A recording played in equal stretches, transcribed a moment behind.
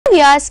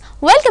Viewers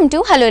welcome to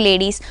hello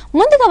ladies.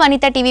 ముందుగా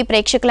వనిత TV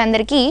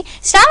ప్రేక్షకులందరికీ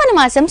శ్రావణ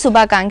మాసం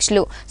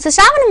శుభాకాంక్షలు. సో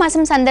శ్రావణ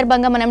మాసం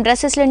సందర్భంగా మనం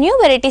డ్రెస్సెస్ లో న్యూ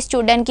వెరైటీస్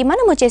చూడడానికి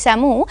మనం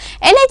వచ్చేసాము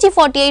LIG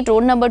 48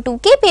 రోడ్ నెంబర్ 2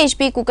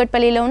 KPHP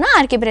కుకట్పల్లిలో ఉన్న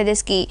ఆర్కే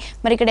బ్రదర్స్ కి.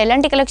 మరి ఇక్కడ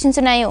ఎలాంటి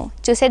కలెక్షన్స్ ఉన్నాయో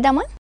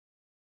చూసేద్దామా?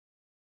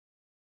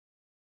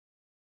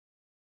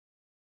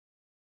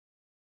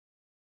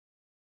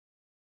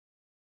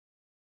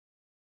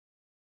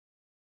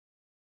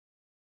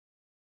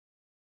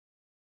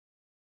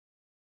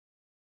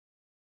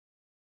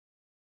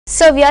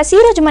 సో వ్యాస్ ఈ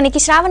రోజు మనకి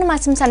శ్రావణ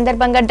మాసం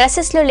సందర్భంగా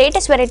డ్రెస్సెస్ లో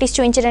లేటెస్ట్ వెరైటీస్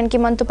చూపించడానికి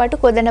మనతో పాటు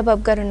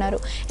కోదండబాబు గారు ఉన్నారు.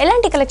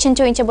 ఎలాంటి కలెక్షన్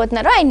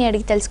చూపించబోతున్నారో ఆయన్ని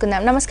అడిగి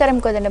తెలుసుకుందాం. నమస్కారం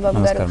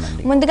కోదండబాబు గారు.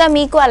 ముందుగా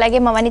మీకు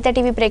అలాగే మా వనిత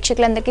టీవీ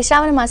ప్రేక్షకులందరికీ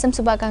శ్రావణ మాసం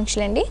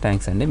శుభాకాంక్షలు అండి.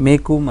 థ్యాంక్స్ అండి.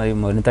 మీకు మరియు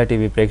వనిత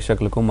టీవీ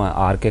ప్రేక్షకులకు మా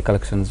ఆర్కే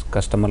కలెక్షన్స్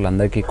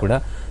కస్టమర్లందరికీ కూడా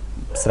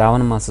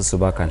శ్రావణ మాస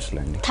శుభాకాంక్షలు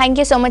అండి. థ్యాంక్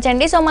యూ సో మచ్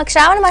అండి. సో మాకు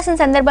శ్రావణ మాసం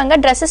సందర్భంగా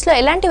డ్రెస్సెస్ లో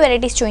ఎలాంటి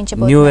varieties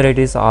చూపించబోతున్నారు? New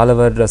varieties, all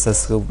over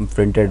dresses,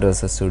 printed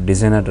dresses,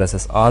 designer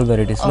dresses, all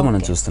varieties లో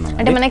మనం చూస్తున్నాం.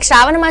 అంటే మనకి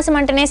శ్రావణ మాసం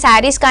అంటేనే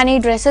సారీస్ కానీ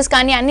డ్రెస్సెస్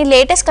కానీ అన్ని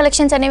లేటెస్ట్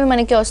కలెక్షన్స్ అనేవి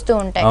మనకి వస్తూ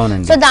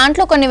ఉంటాయి. సో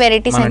దాంట్లో కొన్ని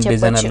వెరైటీస్ అని చెప్పొచ్చు.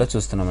 డిజైనర్ లో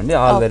చూస్తున్నామండి,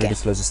 ఆల్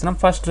వెరైటీస్ లో చూస్తున్నాం.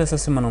 ఫస్ట్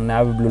డ్రెస్సెస్ మనం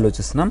నేవీ బ్లూ లో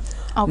చూస్తున్నాం.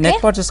 నెక్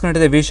పార్ట్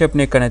చూసుకున్నట్లయితే వి షేప్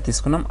నెక్ అనేది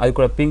తీసుకున్నాం. అది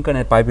కూడా పింక్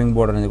అనేది పైపింగ్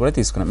బోర్డర్ అనేది కూడా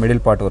తీసుకున్నాం.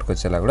 మిడిల్ పార్ట్ వరకు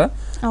వచ్చేలా కూడా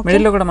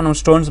మిడిల్ లో కూడా మనం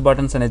స్టోన్స్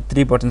బటన్స్ అనేది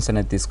 3 బటన్స్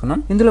అనేది తీసుకున్నాం.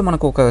 ఇందులో మనకు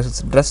ఒక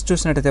డ్రెస్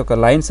చూసినట్టయితే ఒక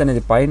లైన్స్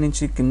అనేది పై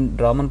నుంచి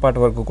డ్రామన్ పార్ట్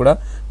వరకు కూడా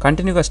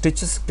కంటిన్యూగా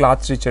స్టిచెస్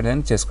క్లాత్ స్టిచ్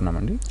అనేది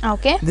చేసుకున్నామండి.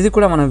 ఇది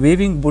కూడా మనం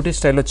వీవింగ్ బూటీ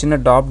స్టైల్లో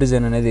చిన్న డాప్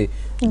డిజైన్ అనేది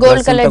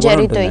గోల్డ్ కలర్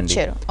జరీతో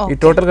ఇచ్చారు. ఈ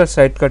టోటల్ గా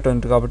స్ట్రైట్ కట్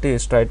ఉంటుంది కాబట్టి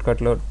స్ట్రైట్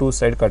కట్ లో 2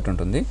 సైడ్ కట్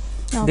ఉంటుంది.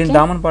 దీని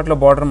డామన్ పార్ట్ లో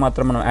బార్డర్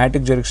మాత్రం మనం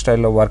యాంటిక్ జెరిక్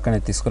స్టైల్లో వర్క్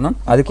అనేది తీసుకున్నాం.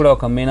 అది కూడా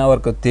ఒక మీనా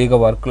వర్క్ తీగ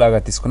వర్క్ లాగా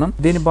తీసుకున్నాం.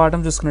 దీని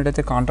బాటమ్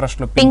చూసుకున్నట్టయితే కాంట్రాస్ట్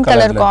లో పింక్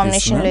కలర్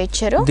కాంబినేషన్ లో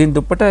ఇచ్చారు. దీని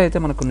దుప్పట్టా అయితే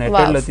మనకు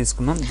నెట్టెడ్ లో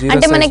తీసుకున్నాం.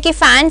 అంటే మనకి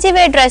ఫ్యాన్సీ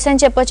వేర్ డ్రెస్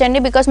అని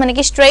చెప్పొచ్చండి. బికాస్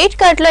మనకి స్ట్రైట్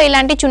కట్ లో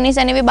ఇలాంటి చున్నీస్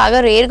అనేవి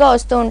బాగా రేర్ గా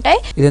వస్తూ ఉంటాయి.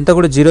 ఇదంతా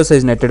కూడా 0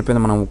 సైజ్ నెట్టెడ్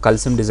పైన మనం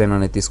కల్సియం డిజైన్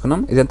అనేది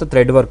తీసుకున్నాం. ఇదంతా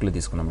థ్రెడ్ వర్క్ లో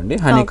తీసుకున్నాం అండి,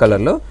 హనీ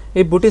కలర్ లో.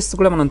 ఈ బుటీస్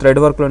కూడా మనం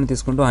థ్రెడ్ వర్క్ లోనే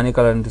తీసుకుంటూ హనీ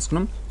కలర్ అని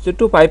తీసుకున్నాం.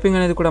 చుట్టూ పైపింగ్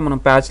అనేది కూడా మనం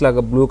ప్యాచ్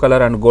లాగా blue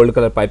colour and gold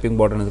colour piping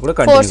border అనేది కూడా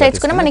 4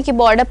 సైడ్స్ కూడా మనకి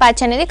బార్డర్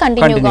ప్యాచ్ అనేది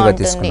కంటిన్యూగా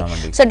ఉంటుంది.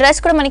 సో డ్రెస్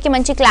కూడా మనకి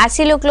మంచి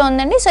క్లాసీ లుక్ లో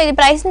ఉందండి. సో ఇది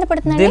ప్రైస్ ఎంత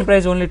పడుతుంది? దీని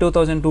ప్రైస్ ఓన్లీ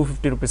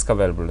 2250 రూపీస్ కి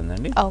అవైలబుల్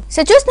ఉందండి. సో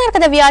చూస్తున్నారు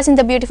కదా వ్యూయర్స్,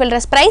 ఇంత బ్యూటిఫుల్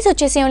డ్రెస్ ప్రైస్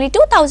వచ్చేసి ఓన్లీ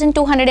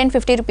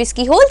 2250 రూపీస్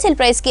కి హోల్సేల్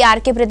ప్రైస్ కి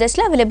ఆర్కే బ్రదర్స్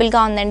లో అవైలబుల్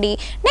గా ఉందండి.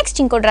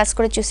 నెక్స్ట్ ఇంకో డ్రెస్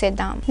కూడా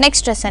చూసేద్దాం.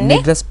 నెక్స్ట్ డ్రెస్ అండి,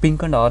 dress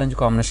pink and orange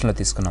combination లో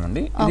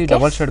తీసుకున్నామండి. ఇది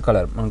డబుల్ షేడ్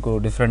కలర్ మనకు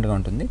డిఫరెంట్ గా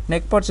ఉంటుంది.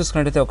 నెక్ పార్ట్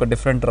చూసుకున్నట్టయితే ఒక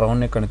డిఫరెంట్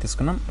రౌండ్ నెక్ అనేది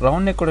తీసుకున్నాం.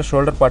 రౌండ్ నెక్ కూడా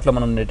షోల్డర్ పార్ట్ లో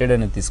మనం నెట్టెడ్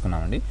అనేది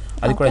తీసుకున్నామండి.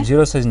 అది కూడా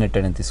 0 సైజ్ నెట్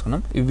అనేది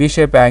తీసుకున్నాం. వి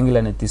షేప్ యాంగిల్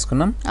అనేది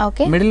తీసుకున్నాం.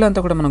 మిడిల్ అంతా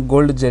కూడా మనం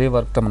గోల్డ్ జరీ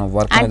వర్క్ తో మనం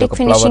వర్క్ యాంటిక్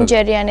ఫినిషింగ్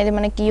జరీ అనేది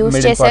మనకి యూస్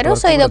చేశారు.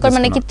 సో ఇది ఒక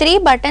మనకి 3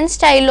 బటన్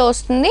స్టైల్లో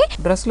వస్తుంది.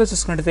 డ్రెస్ లో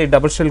చూసుకున్నట్టయితే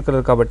డబుల్ షేడ్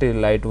కలర్ కాబట్టి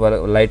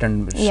లైట్ అండ్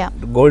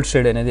గోల్డ్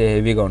షేడ్ అనేది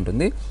హెవీగా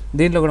ఉంటుంది.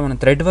 దీంట్లో కూడా మనం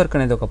థ్రెడ్ వర్క్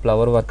అనేది ఒక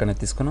ఫ్లవర్ వర్క్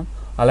అనేది తీసుకున్నాం.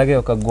 అలాగే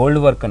ఒక గోల్డ్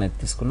వర్క్ అనేది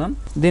తీసుకున్నాం.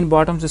 దీని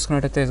బాటమ్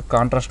చూసుకున్నట్టయితే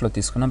కాంట్రాస్ట్ లో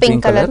తీసుకున్నాం,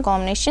 పింక్ కలర్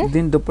కాంబినేషన్.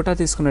 దీని దుప్పటా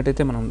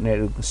తీసుకున్నట్టయితే మనం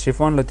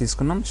షిఫాన్ లో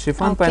తీసుకున్నాం.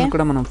 షిఫాన్ పైన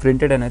కూడా మనం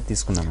ప్రింటెడ్ అనేది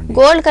తీసుకున్నాం అండి.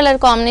 గోల్డ్ కలర్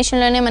కాంబినేషన్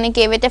లోనే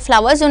మనకి ఏవైతే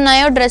ఫ్లవర్స్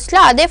ఉన్నాయో డ్రెస్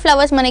లో అదే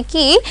ఫ్లవర్స్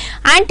మనకి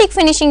యాంటిక్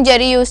ఫినిషింగ్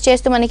జరీ యూస్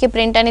చేస్తూ మనకి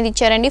ప్రింట్ అనేది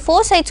ఇచ్చారండి.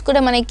 4 సైడ్స్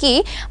కూడా మనకి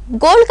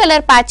గోల్డ్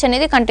కలర్ ప్యాచ్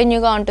అనేది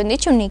కంటిన్యూగా ఉంటుంది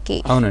చున్నీకి.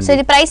 సో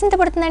ఇది ప్రైస్ ఎంత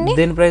పడుతుందండి?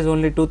 దీని ప్రైస్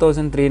ఓన్లీ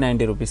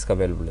 2390 రూపీస్ కి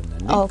అవైలబుల్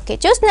ఉందండి. ఓకే,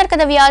 చూస్తున్నారు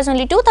కదా వ్యూయర్స్,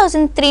 ఓన్లీ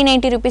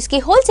 2390 రూపీస్ కి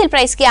హోల్సేల్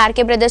ప్రైస్ కి ఆర్కే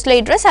బ్రదర్స్ లో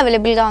ఈ డ్రెస్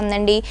అవైలబుల్ గా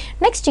ఉందండి.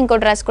 నెక్స్ట్ ఇంకో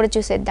డ్రెస్ కూడా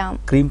చూసేద్దాం.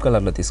 క్రీమ్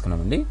కలర్ లో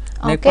తీసుకున్నామండి.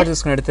 నెక్ పార్ట్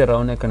చూసుకున్నట్టయితే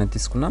రౌండ్ నెక్ అనేది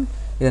తీసుకున్నాం.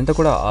 ఇదంతా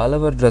కూడా ఆల్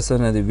ఓవర్ డ్రెస్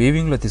అనేది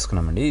వీవింగ్ లో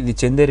తీసుకున్నామండి. ఇది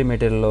చందేరి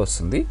మెటీరియల్ లో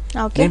వస్తుంది.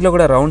 దీంట్లో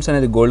కూడా రౌండ్స్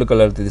అనేది గోల్డ్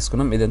కలర్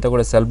తీసుకున్నాం. ఇదంతా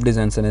కూడా సెల్ఫ్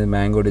డిజైన్స్ అనేది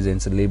మ్యాంగో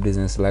డిజైన్స్, లీవ్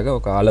డిజైన్స్ లాగా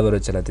ఒక ఆల్ ఓవర్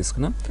వచ్చేలా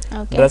తీసుకున్నాం.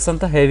 డ్రెస్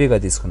అంతా హెవీగా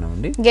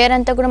తీసుకున్నామండి. గేర్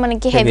అంతా కూడా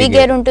మనకి హెవీ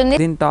గేర్ ఉంటుంది.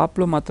 దీని టాప్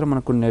లో మాత్రం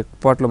మనకు నెక్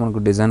పార్ట్ లో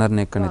మనకు డిజైనర్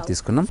నెక్ అనేది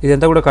తీసుకున్నాం.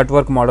 ఇదంతా కూడా కట్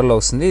వర్క్ మోడల్ లో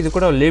వస్తుంది. ఇది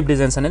కూడా లీవ్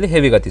డిజైన్స్ అనేది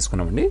హెవీగా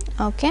తీసుకున్నామండి.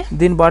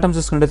 దీని బాటమ్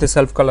చూసుకుంటే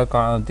సెల్ఫ్ కలర్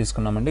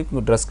తీసుకున్నామండి,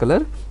 డ్రెస్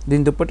కలర్.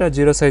 దీని dupatta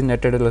 0 size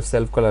netted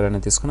self colour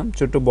అనేది తీసుకున్నాం.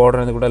 చుట్టూ బార్డర్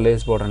అనేది కూడా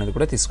లేస్ బార్డర్ అనేది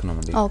కూడా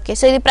తీసుకున్నామండి. ఓకే,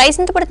 సో ఇది ప్రైస్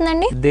ఎంత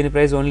పడుతుందండి? దీని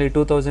ప్రైస్ ఓన్లీ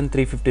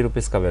 2350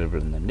 రూపీస్ కి అవైలబుల్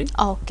ఉందండి.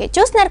 ఓకే,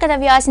 చూస్తున్నారు కదా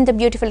వ్యూయర్స్, ఇంత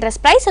బ్యూటిఫుల్ డ్రెస్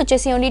ప్రైస్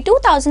వచ్చేసి ఓన్లీ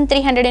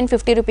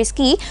 2350 రూపీస్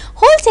కి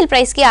హోల్సేల్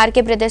ప్రైస్ కి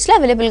ఆర్కే బ్రదర్స్ లో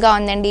అవైలబుల్ గా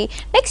ఉందండి.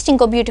 నెక్స్ట్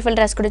ఇంకో బ్యూటిఫుల్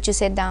డ్రెస్ కూడా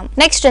చూసేద్దాం.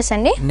 నెక్స్ట్ డ్రెస్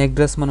అండి, నెక్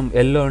డ్రెస్ మనం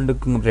ఎల్లో అండ్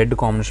రెడ్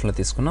కాంబినేషన్ లో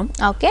తీసుకున్నాం.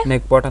 ఓకే,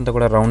 నెక్ పార్ట్ అంతా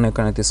కూడా రౌండ్ నెక్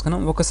అనేది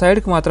తీసుకున్నాం. ఒక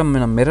సైడ్ కి మాత్రం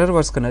మనం మిర్రర్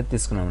వర్క్ అనేది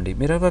తీసుకున్నాం అండి.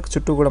 మిర్రర్ వర్క్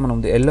చుట్టూ కూడా మనం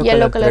ఎల్లో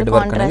కలర్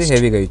వర్క్ అనేది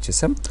హెవీగా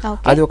ఇచ్చేసాం.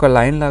 అది ఒక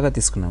లైన్ లాగా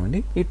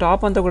తీసుకున్నామండి. ఈ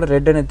టాప్ అంతా కూడా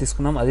రెడ్ అనేది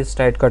తీసుకున్నాం. అది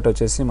స్ట్రైట్ కట్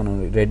వచ్చేసి మనం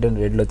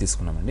రెడ్ లో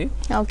తీసుకున్నామండి.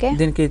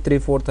 దీనికి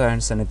 3/4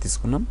 హ్యాండ్స్ అనేది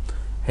తీసుకున్నాం.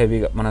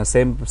 హెవీగా మన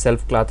సేమ్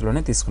సెల్ఫ్ క్లాత్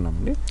లోనే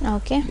తీసుకున్నామండి.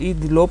 ఓకే,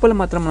 ఇది లోపల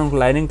మాత్రం మనకు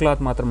లైనింగ్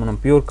క్లాత్ మాత్రం మనం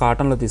ప్యూర్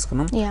కాటన్ లో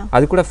తీసుకున్నాం.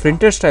 అది కూడా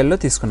ప్రింటెడ్ స్టైల్లో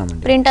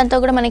తీసుకున్నామండి. ప్రింట్ అంతా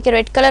కూడా మనకి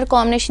రెడ్ కలర్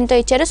కాంబినేషన్ తో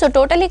ఇచ్చారు. సో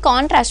టోటలీ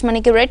కాంట్రాస్ట్,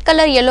 మనకి రెడ్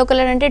కలర్ yellow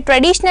కలర్ అంటే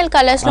ట్రెడిషనల్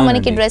కలర్స్ లో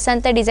మనకి డ్రెస్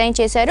అంతా డిజైన్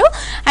చేశారు.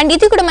 అండ్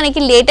ఇది కూడా మనకి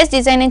లేటెస్ట్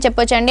డిజైన్ అని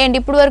చెప్పొచ్చు అండి. అండ్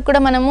ఇప్పుడు వరకు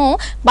కూడా మనము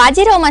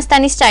బాజీరావు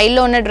మస్తానీ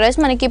స్టైల్లో ఉన్న డ్రెస్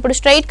మనకి ఇప్పుడు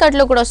స్ట్రైట్ కట్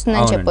లో కూడా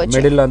వస్తుందని చెప్పొచ్చు.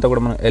 మిడిల్ లో అంతా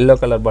కూడా మనం yellow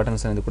కలర్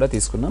బటన్స్ అనేది కూడా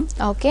తీసుకున్నాం.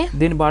 ఓకే,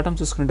 దీని బాటం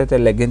చూసుకుంటే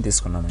లెగ్గిన్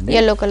తీసుకున్నామండి,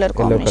 yellow కలర్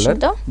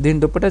కాంబినేషన్ తో. దీని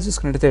దుపట్టా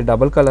చూసుకుంటే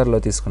డబుల్ కలర్ లో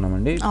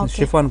తీసుకున్నామండి,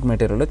 షిఫాన్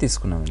మెటీరియల్ లో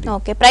తీసుకున్నామండి.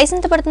 ఓకే, ప్రైస్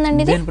ఎంత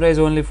పడుతుందండి? దీని ప్రైస్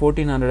ఓన్లీ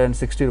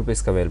 1460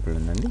 రూపీస్ కి అవైలబుల్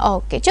ఉందండి.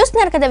 ఓకే,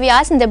 చూస్తున్నారు కదా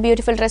Vyas in the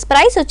beautiful dress.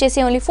 Price వచ్చేసి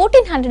ఓన్లీ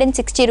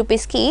 1460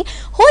 రూపీస్ కి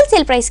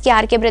హోల్సేల్ ప్రైస్ కి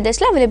ఆర్కే బ్రదర్స్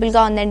లో అవైలబుల్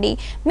గా ఉందండి.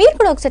 మీరు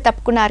కూడా ఒకసారి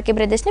తప్పకుండా ఆర్కే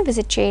బ్రదర్స్ ని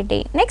విజిట్ చేయండి.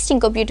 నెక్స్ట్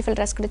ఇంకో బ్యూటిఫుల్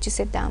డ్రెస్ కూడా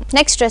చూసేద్దాం.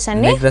 నెక్స్ట్ డ్రెస్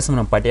అండి, నెక్స్ట్ డ్రెస్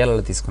మనం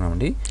పటియాలలో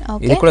తీసుకున్నామండి.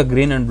 ఇది కూడా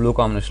గ్రీన్ అండ్ బ్లూ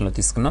కాంబినేషన్ లో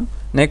తీసుకున్నాం.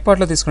 నెక్ పార్ట్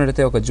లో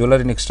తీసుకున్నట్టయితే ఒక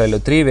జ్యువెలరీ నెక్ స్టైల్ లో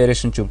 3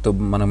 వేరియేషన్ చూపుతూ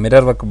మనం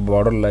మిర్రర్ వర్క్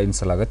బార్డర్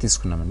లైన్స్ లాగా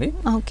తీసుకున్నామండి.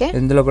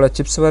 ఇందులో కూడా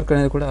చిప్స్ వర్క్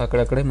అనేది కూడా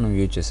అక్కడక్కడే మనం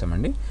యూజ్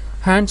చేసామండి.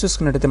 హ్యాండ్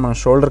చూసుకున్నట్టయితే మనం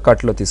షోల్డర్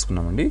కట్ లో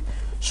తీసుకున్నామండి.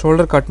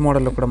 షోల్డర్ కట్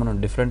మోడల్ లో కూడా మనం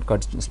డిఫరెంట్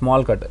కట్,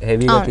 స్మాల్ కట్,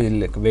 హెవీగా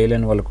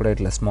వేయలేని వాళ్ళు కూడా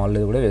ఇట్లా స్మాల్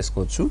కూడా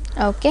వేసుకోవచ్చు.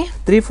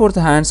 3/4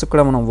 హ్యాండ్స్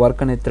కూడా మనం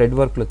వర్క్ అనేది థ్రెడ్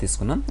వర్క్ లో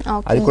తీసుకున్నాం.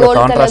 అది కూడా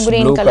కాంట్రాస్ట్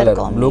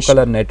బ్లూ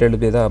కలర్ నెటెడ్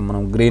మీద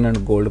మనం గ్రీన్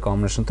అండ్ గోల్డ్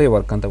కాంబినేషన్ తో ఈ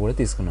వర్క్ అంతా కూడా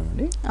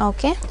తీసుకున్నామండి.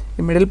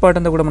 ఈ మిడిల్ పార్ట్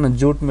అంతా కూడా మనం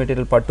జూట్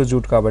మెటీరియల్, పట్టు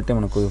జూట్ కాబట్టి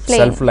మనకు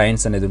సెల్ఫ్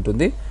లైన్స్ అనేది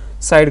ఉంటుంది.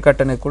 సైడ్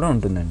కట్ అనేది కూడా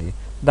ఉంటుందండి.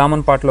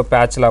 దామన్ పార్ట్ లో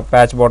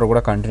ప్యాచ్ బార్డర్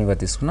కూడా కంటిన్యూగా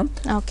తీసుకున్నాం.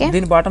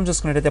 దీని బాటం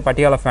చూసుకున్నట్టయితే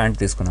పటియాలా ప్యాంట్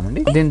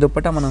తీసుకున్నామండి. దీని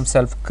దుప్పట్టా మనం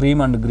self cream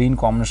and green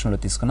combination లో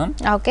తీసుకున్నాం.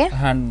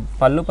 అండ్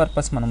పళ్ళు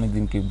పర్పస్ మనం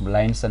దీనికి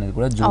లైన్స్ అనేది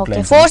కూడా జూట్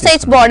లైన్స్, 4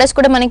 సైడ్స్ బోర్డర్స్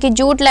కూడా మనకి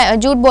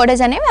జూట్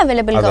బోర్డర్స్ అనేవి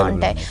అవైలబుల్ గా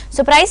ఉంటాయి.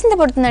 సో ప్రైస్ ఎంత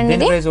పడుతుందండి?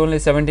 దీని ప్రైస్ ఓన్లీ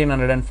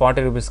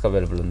 1740 రూపీస్ కి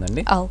అవైలబుల్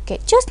ఉందండి. ఓకే,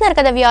 చూస్తున్నారు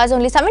కదా వ్యూవర్స్,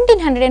 ఓన్లీ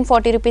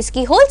 1740 రూపీస్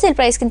కి హోల్సేల్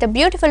ప్రైస్ కింద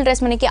బ్యూటిఫుల్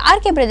డ్రెస్ మనకి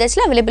ఆర్కే బ్రదర్స్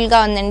లో అవైలబుల్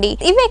గా ఉందండి.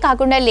 ఇవే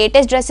కాకుండా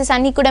లేటెస్ట్ డ్రెస్సెస్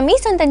అన్ని కూడా మీ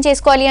సొంతం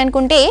చేసుకోవాలి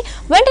అనుకుంటే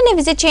వెంటనే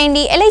విజిట్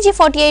చేయండి LIG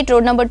 48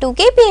 రోడ్ నెంబర్ 2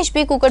 KPHP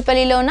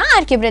కూకట్పల్లిలో ఉన్న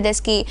ఆర్కే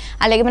బ్రదర్స్ కి.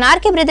 అలాగే మన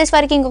ఆర్కే బ్రదర్స్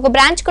వారికి ఇంకొక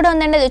బ్రాంచ్ కూడా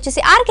ఉందండి, అది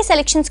వచ్చేసి RK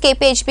selections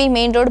KPHP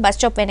main road bus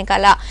stop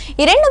వెనకాల.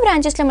 ఈ 2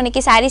 బ్రాంచెస్ లో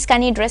మనకి శారీస్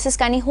కానీ డ్రెస్సెస్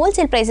కానీ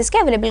హోల్సేల్ ప్రైసెస్ కి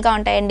అవైలబుల్ గా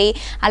ఉంటాయండి.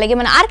 అలాగే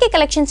మన ఆర్కే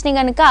కలెక్షన్స్ ని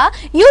కనుక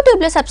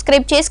యూట్యూబ్ లో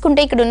సబ్స్క్రైబ్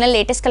చేసుకుంటే ఇక్కడ ఉన్న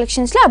లేటెస్ట్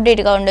కలెక్షన్స్ లో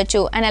అప్డేట్ గా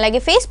ఉండొచ్చు. అండ్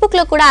అలాగే ఫేస్బుక్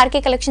లో కూడా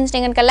ఆర్కే కలెక్షన్స్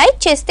ని కనుక లైక్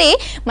చేస్తే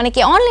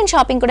మనకి ఆన్లైన్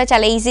షాపింగ్ కూడా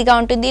చాలా ఈజీగా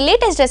ఉంటుంది,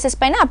 లేటెస్ట్ డ్రెస్సెస్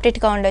పైన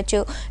అప్డేట్ గా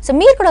ఉండొచ్చు. సో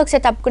మీరు కూడా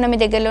ఒకసారి తప్పకుండా మీ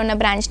దగ్గరలో ఉన్న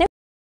బ్రాంచ్ ని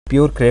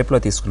ప్యూర్ క్రేప్ లో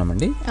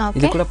తీసుకున్నామండి.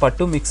 ఇది కూడా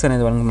పట్టు మిక్స్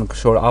అనేది మనకు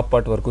హాఫ్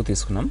పార్ట్ వరకు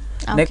తీసుకున్నాం.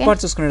 నెక్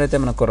పార్ట్ చూసుకున్నట్టయితే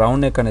మనకు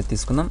రౌండ్ నెక్ అనేది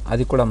తీసుకున్నాం.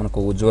 అది కూడా మనకు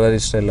జ్యువెలరీ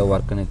స్టైల్లో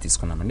వర్క్ అనేది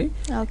తీసుకున్నామండి.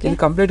 ఇది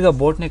కంప్లీట్ గా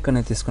బోట్ నెక్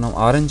అనేది తీసుకున్నాం.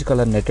 ఆరెంజ్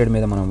కలర్ నెట్టెడ్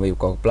మీద మనం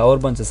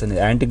ఫ్లవర్ బంచెస్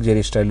అనేది యాంటిక్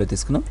జెరీ స్టైల్లో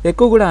తీసుకున్నాం.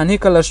 ఎక్కువ కూడా అన్ని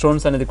కలర్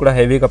స్టోన్స్ అనేది కూడా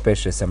హెవీగా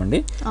పేస్ట్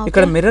చేసామండి.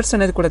 ఇక్కడ మిర్రర్స్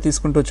అనేది కూడా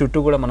తీసుకుంటూ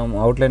చుట్టూ కూడా మనం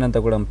అవుట్ లైన్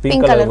అంతా కూడా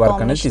పింక్ కలర్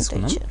వర్క్ అనేది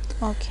తీసుకున్నాం.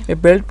 ఈ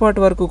బెల్ట్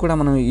పార్ట్ వరకు కూడా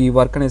మనం ఈ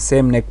వర్క్ అనేది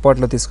సేమ్ నెక్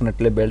పార్ట్ లో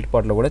తీసుకున్నట్లే బెల్ట్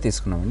పార్ట్ లో కూడా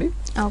తీసుకున్నామండి.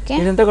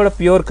 ఇదంతా కూడా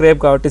ప్యూర్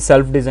క్రేప్ కాబట్టి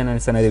సెల్ఫ్ డిజైన్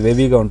అనేది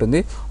వేవీగా ఉంటుంది.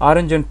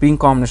 ఆరెంజ్ అండ్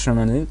పింక్ కాంబినేషన్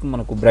అనేది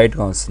మనకు బ్రైట్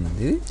గా వస్తుందండి.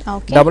 ఇది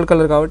డబుల్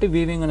కలర్ కాబట్టి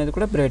వీవింగ్ అనేది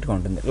కూడా బ్రైట్ గా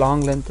ఉంటుంది.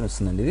 లాంగ్ లెంత్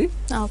వస్తుందండి ఇది.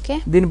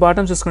 దీని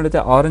బాటం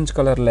చూసుకుంటే ఆరెంజ్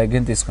కలర్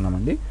లెగ్గిన్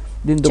తీసుకున్నామండి.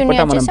 దీని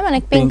దుపట్టా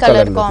మనం పింక్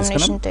కలర్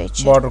కాంబినేషన్ తో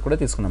ఇచ్చారు. బార్డర్ కూడా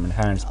తీసుకున్నామండి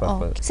హ్యాండ్స్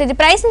పర్పస్. సో ఇది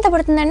ప్రైస్ ఎంత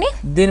పడుతుందండి?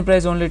 దీని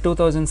ప్రైస్ ఓన్లీ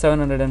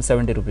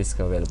 2770 రూపీస్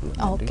కి అవైలబుల్.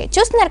 ఓకే,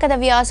 చూస్తున్నారు కదా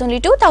వ్యూవర్స్, ఓన్లీ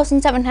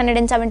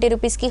 2770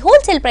 రూపీస్ కి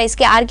హోల్సేల్ ప్రైస్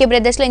కి ఆర్కే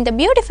బ్రదర్స్ లో ఇంత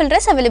బ్యూటిఫుల్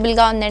డ్రెస్ అవైలబుల్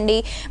గా ఉందండి.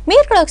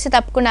 మీరు కూడా ఒకసారి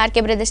తప్పకుండా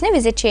ఆర్కే బ్రదర్స్ ని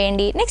విజిట్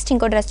చేయండి. నెక్స్ట్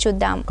ఇంకో డ్రెస్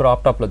చూద్దాం.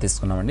 క్రాప్ టాప్ లో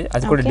తీసుకున్నామండి.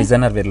 అది కూడా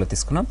డిజైనర్ వేర్ లో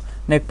తీసుకున్నాం.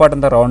 నెక్ పార్ట్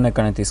అంతా రౌండ్ నెక్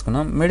అనేది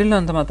తీసుకున్నాం. మిడిల్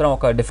అంతా మాత్రం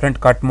ఒక డిఫరెంట్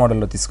కట్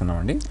మోడల్ లో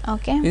తీసుకున్నామండి.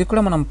 ఇది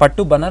కూడా మనం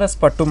పట్టు బనారస్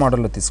పట్టు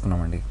మోడల్ లో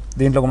తీసుకున్నామండి.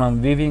 దీంట్లో మనం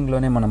వీవింగ్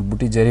లోనే మనం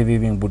బుటీ జరీ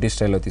వీవింగ్ బుటీ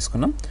స్టైల్లో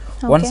తీసుకున్నాం.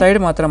 వన్ సైడ్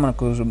మాత్రం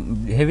మనకు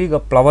హెవీగా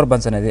ఫ్లవర్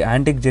బంచ్ అనేది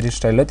యాంటిక్ జరీ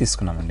స్టైల్లో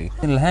తీసుకున్నామండి.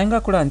 లెహంగా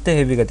కూడా అంతే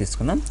హెవీగా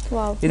తీసుకున్నాం.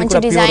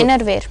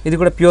 ఇది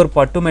కూడా ప్యూర్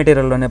పట్టు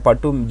మెటీరియల్ లోనే,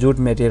 పట్టు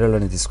జూట్ మెటీరియల్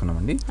లోనే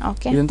తీసుకున్నామండి.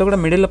 ఇదంతా కూడా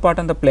మిడిల్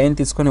పార్ట్ అంతా ప్లెయిన్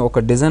తీసుకుని ఒక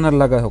డిజైనర్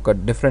లాగా ఒక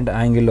డిఫరెంట్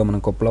యాంగిల్ లో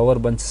మనకు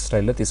ఫ్లవర్ బంచ్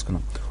స్టైల్లో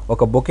తీసుకున్నాం.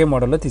 ఒక బొకే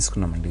మోడల్ లో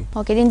తీసుకున్నామండి.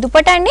 దీని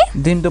దుపట్టా అండి?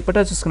 దీని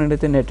దుపట్టా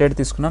చూసుకున్నట్టయితే నెట్టెడ్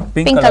తీసుకున్నాం.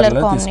 పింక్ కలర్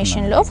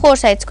కాంబినేషన్ లో 4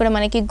 సైడ్స్ కూడా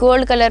మనకి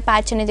గోల్డ్ కలర్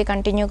ప్యాచ్ అనేది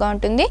కంటిన్యూ గా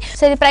ఉంటుంది.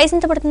 సో ఇది ప్రైస్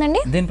ఎంత పడుతుందండి?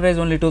 దీని ప్రైస్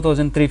ఓన్లీ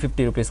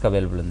 2350 రూపీస్ కి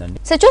అవైలబుల్ ఉందండి.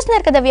 సో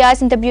చూస్తున్నారు కదా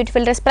వ్యూవర్స్, ఇంత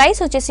బ్యూటిఫుల్ డ్రెస్ ప్రైస్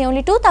వచ్చేసి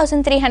ఓన్లీ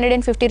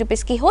 2350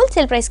 రూపీస్ కి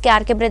హోల్సేల్ ప్రైస్ కి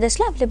ఆర్కే బ్రదర్స్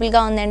లో అవైలబుల్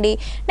గా ఉందండి.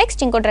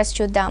 నెక్స్ట్ ఇంకో డ్రెస్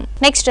చూద్దాం.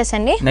 నెక్స్ట్ డ్రెస్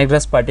అండి. నెక్స్ట్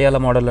డ్రెస్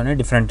పటియాలా మోడల్ లోనే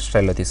డిఫరెంట్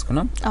స్టైల్ లో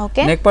తీసుకున్నాం.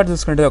 నెక్ పార్ట్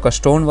చూసుకుంటే ఒక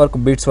స్టోన్ వర్క్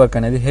బీట్స్ వర్క్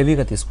అనేది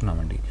హెవీగా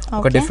తీసుకున్నామండి.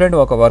 ఒక డిఫరెంట్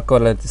ఒక వర్క్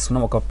వల్ల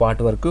తీసుకున్నాం. ఒక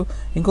పార్ట్ వర్క్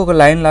ఇంకొక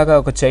లైన్ లాగా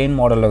ఒక చైన్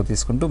మోడల్ లో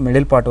తీసుకుంటూ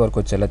మిడిల్ పార్ట్ వరకు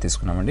వచ్చేలా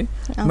తీసుకున్నామండి.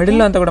 మిడిల్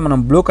లో అంతా కూడా మనం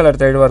బ్లూ కలర్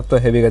థ్రెడ్ వర్క్ తో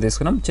హెవీగా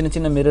తీసుకున్నాం. చిన్న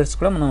చిన్న మిర్రర్స్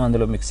కూడా మనం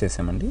అందులో మిక్స్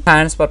చేసామండి.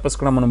 హ్యాండ్స్ పర్పస్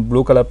కూడా మనం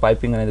బ్లూ కలర్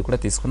పైపింగ్ అనేది కూడా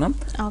తీసుకున్నాం.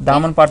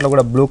 దామన్ పార్ట్ లో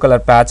కూడా బ్లూ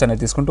కలర్ ప్యాచ్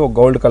అనేది తీసుకుంటూ ఒక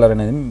గోల్డ్ కలర్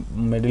అనేది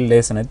మిడిల్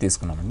లేస్ అనేది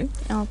తీసుకున్నామండి.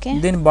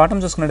 దీని బాటం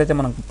చూసుకున్నట్టయితే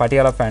మనం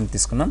పటియాలా ప్యాంట్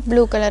తీసుకున్నాం.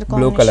 బ్లూ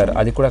కలర్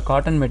అది కూడా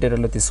కాటన్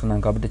మెటీరియల్ లో తీసుకున్నాం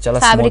కాబట్టి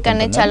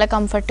చాలా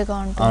కంఫర్ట్ గా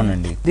ఉంటుంది.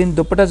 అవునండి. దీని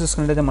దుపట్టా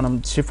చూసుకున్నట్టయితే మనం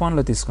షిఫాన్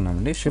లో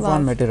తీసుకున్నామండి.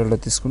 షిఫాన్ మెటీరియల్ లో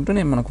తీసుకుంటూ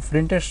మనకు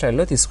ప్రింటెడ్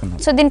స్టైల్లో తీసుకున్నాం. తీసుకున్నాం.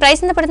 సో దీని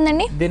ప్రైస్ ఎంత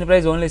పడుతుందండి? దీని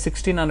ప్రైస్ ఓన్లీ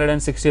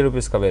 1660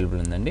 రూపీస్ కి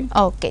అవైలబుల్ ఉందండి.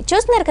 ఓకే,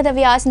 చూస్తున్నారు కదా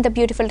వ్యాస్ ఇంత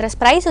బ్యూటిఫుల్ డ్రెస్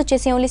ప్రైస్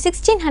వచ్చేసి ఓన్లీ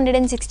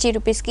 1660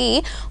 రూపీస్ కి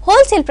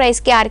హోల్సేల్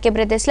ప్రైస్ కి ఆర్కే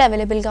బ్రదర్స్ లో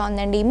అవైలబుల్ గా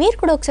ఉందండి. మీరు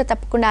కూడా ఒకసారి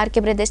తప్పకుండా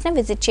ఆర్కే బ్రదర్స్ ని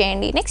విజిట్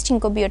చేయండి. నెక్స్ట్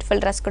ఇంకో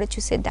బ్యూటిఫుల్ డ్రెస్ కూడా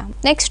చూసేద్దాం.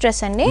 నెక్స్ట్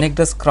డ్రెస్ అండి, నెక్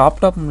డ్రెస్ క్రాప్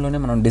టాప్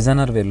లోనే మనం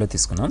డిజైనర్ వేర్ లో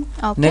తీసుకున్నాం.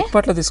 నెక్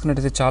పార్ట్ లో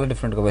తీసుకున్నట్టయితే చాలా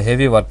డిఫరెంట్ గా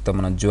హెవీ వర్క్ తో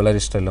మనం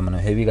జ్యువెలరీ స్టైల్ లో మనం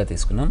హెవీగా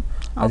తీసుకున్నాం.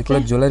 అది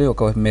కూడా జ్యువెలరీ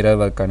ఒక మిర్రర్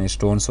వర్క్ కానీ,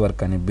 స్టోన్స్ వర్క్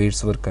కానీ,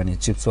 బీడ్స్ వర్క్ కానీ,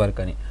 చిప్స్ వర్క్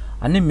కానీ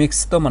అన్ని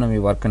మిక్స్తో మనం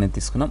ఈ వర్క్ అనేది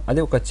తీసుకున్నాం. అది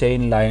ఒక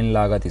చైన్ లైన్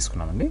లాగా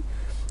తీసుకున్నామండి.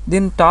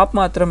 దీని టాప్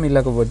మాత్రం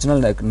ఇలాగ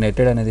ఒరిజినల్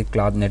నెట్టెడ్ అనేది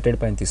క్లాత్ నెట్టెడ్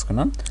పైన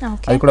తీసుకున్నాం.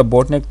 అది కూడా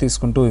బోట్ నెక్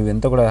తీసుకుంటూ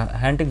ఇవంతా కూడా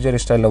హ్యాంటిక్ జరీ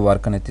స్టైల్లో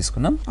వర్క్ అనేది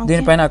తీసుకున్నాం.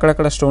 దీనిపైన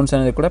అక్కడక్కడ స్టోన్స్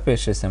అనేది కూడా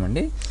పేస్ట్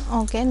చేసామండి.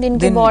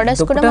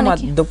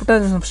 దుపట్టా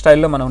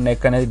స్టైల్లో మనం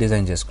నెక్ అనేది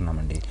డిజైన్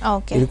చేసుకున్నామండి.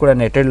 ఇది కూడా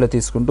నెట్టెడ్ లో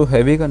తీసుకుంటూ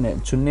హెవీగా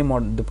చున్నీ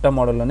దుపట్టా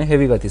మోడల్ లోనే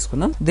హెవీగా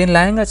తీసుకున్నాం. దీని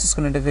లెహంగా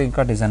చూసుకున్నట్టయితే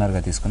ఇంకా డిజైనర్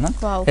గా తీసుకున్నాం.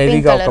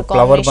 హెవీగా ఒక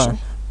ఫ్లవర్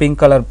పింక్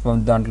కలర్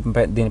దాంట్లో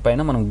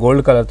దీనిపైన మనం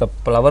గోల్డ్ కలర్ తో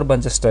ఫ్లవర్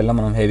బంచెస్ స్టైల్లో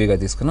మనం హెవీగా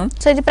తీసుకున్నాం.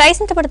 సో ఇది ప్రైస్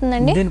ఎంత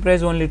పడుతుందండి? దీని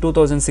ప్రైస్ ఓన్లీ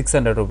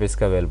 2600 రూపీస్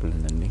కి అవైలబుల్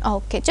ఉందండి.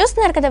 ఓకే,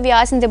 చూస్తున్నారు కదా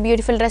వ్యాస్ ఇంత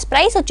బ్యూటిఫుల్ డ్రెస్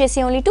ప్రైస్ వచ్చేసి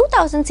ఓన్లీ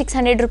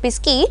 2600 రూపీస్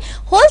కి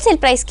హోల్సేల్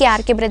ప్రైస్ కి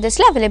ఆర్కే బ్రదర్స్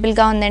లో అవైలబుల్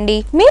గా ఉందండి.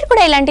 మీరు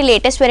కూడా ఇలాంటి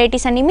లేటెస్ట్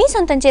వెరైటీస్ అన్ని మీ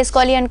సొంతం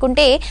చేసుకోవాలి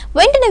అనుకుంటే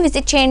వెంటనే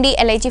విజిట్ చేయండి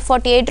LIG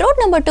 48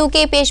 రోడ్ నెంబర్ 2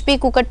 KPHP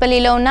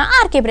కూకట్పల్లిలో ఉన్న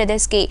ఆర్కే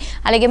బ్రదర్స్ కి.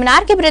 అలాగే మన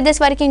ఆర్కే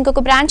బ్రదర్స్ వారికి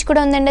ఇంకొక బ్రాంచ్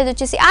కూడా ఉందండి. అది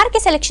వచ్చేసి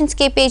RK selections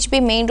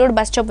KPHP main road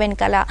bus stop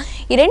వెనకాల.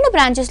 ఈ రెండు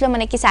బ్రాంచెస్ లో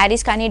మనకి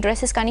శారీస్ కానీ,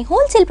 డ్రెస్సెస్ కానీ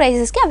హోల్సేల్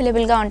ప్రైసెస్ కి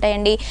అవైలబుల్ గా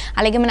ఉంటాయండి.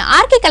 అలాగే మన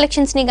ఆర్కే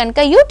కలెక్షన్స్ ని కనుక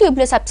యూట్యూబ్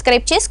లో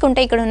సబ్స్క్రైబ్ చేసుకుంటే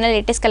ఇక్కడ ఉన్న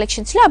లేటెస్ట్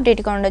కలెక్షన్స్ లో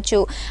అప్డేట్ గా ఉండొచ్చు.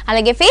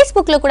 అలాగే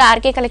ఫేస్బుక్ లో కూడా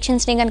ఆర్కే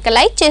కలెక్షన్స్ ని కనుక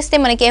లైక్ చేస్తే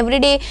మనకి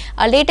ఎవ్రీడే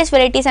లేటెస్ట్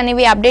వెరైటీస్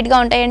అనేవి అప్డేట్ గా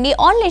ఉంటాయండి.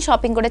 ఆన్లైన్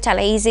షాపింగ్ కూడా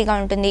చాలా ఈజీగా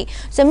ఉంటుంది.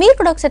 సో మీరు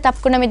కూడా ఒకసారి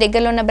తప్పకుండా మీ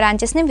దగ్గరలో ఉన్న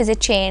బ్రాంచెస్ ని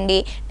విజిట్ చేయండి.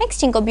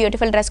 నెక్స్ట్ ఇంకో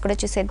బ్యూటిఫుల్ డ్రెస్ కూడా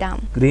చూసేద్దాం.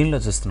 గ్రీన్ లో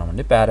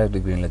చూస్తున్నామండి, ప్యారెట్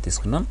గ్రీన్ లో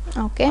తీసుకున్నాం.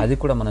 అది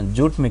కూడా మనం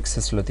జూట్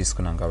మిక్సెస్ లో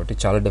తీసుకున్నాం కాబట్టి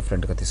చాలా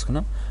డిఫరెంట్ గా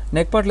తీసుకున్నాం.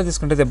 నెక్ పార్ట్ లో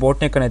తీసుకుంటే బోట్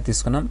నెక్ అనేది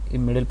తీసుకున్నాం. ఈ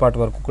మిడిల్ పార్ట్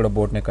వరకు కూడా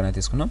బోట్ నెక్ అనేది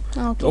తీసుకున్నాం.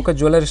 ఒక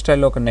జ్యువెలరీ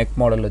స్టైల్లో ఒక నెక్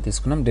మోడల్ లో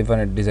తీసుకున్నాం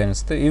డిఫరెంట్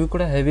డిజైన్స్ తో. ఇవి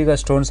కూడా హెవీగా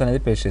స్టోన్స్ అనేది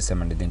పేస్ట్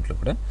చేసామండి. దీంట్లో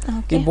కూడా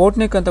ఈ బోట్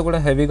నెక్ అంతా కూడా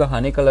హెవీగా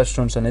హనీ కలర్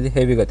స్టోన్స్ అనేది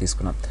హెవీగా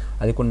తీసుకున్నాం.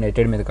 అది కూడా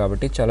నెట్టెడ్ మీద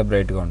కాబట్టి చాలా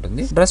బ్రైట్ గా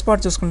ఉంటుంది. డ్రెస్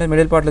పార్ట్ చూసుకుంటే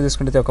మిడిల్ పార్ట్ లో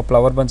తీసుకుంటే ఒక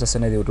ఫ్లవర్ బంచెస్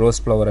అనేది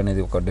రోజ్ ఫ్లవర్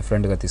అనేది ఒక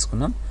డిఫరెంట్ గా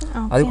తీసుకున్నాం.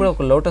 అది కూడా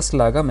ఒక లోటస్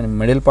లాగా మనం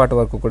మిడిల్ పార్ట్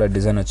వరకు కూడా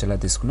డిజైన్ వచ్చేలా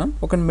తీసుకున్నాం.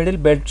 ఒక మిడిల్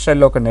బెల్ట్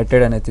స్టైల్లో ఒక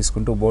నెట్టెడ్ అనేది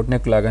తీసుకుంటూ బోట్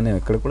నెక్ లాగానే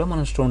ఇక్కడ కూడా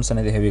మనం స్టోన్స్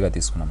అనేది హెవీగా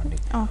తీసుకున్నామండి.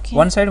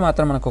 వన్ సైడ్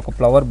మాత్రం మనకు ఒక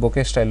ఫ్లవర్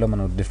బొకే స్టైల్లో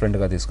మనం డిఫరెంట్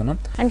గా తీసుకున్నాం.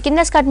 అండ్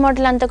కింద స్కర్ట్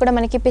మోడల్ అంతా కూడా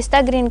మనకి పిస్తా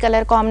గ్రీన్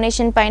కలర్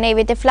కాంబినేషన్ పైన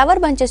ఏవైతే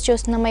ఫ్లవర్ బంచెస్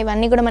చూస్తున్నామో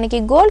ఇవన్నీ కూడా మనకి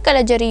గోల్డ్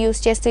కలర్ జరీ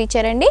యూస్ చేస్తూ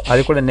ఇచ్చారండి.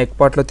 అది కూడా నెక్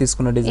పార్ట్ లో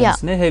తీసుకున్న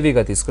డిజైన్స్ నే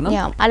హెవీగా తీసుకున్నాం.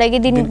 అలాగే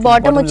దీని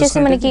బాటమ్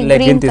వచ్చేసి మనకి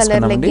గ్రీన్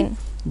కలర్ లెగ్గిన్.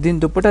 దీని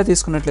దుప్పటా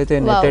తీసుకున్నట్లయితే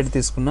నెట్టెడ్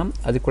తీసుకున్నాం.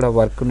 అది కూడా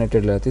వర్క్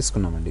నెట్టెడ్ లా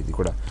తీసుకున్నామండి. ఇది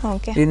కూడా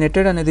ఈ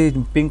నెట్టెడ్ అనేది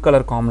పింక్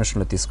కలర్ కాంబినేషన్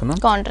లో తీసుకున్నాం.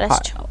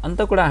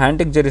 అంతా కూడా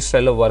హ్యాంటిక్ జరీ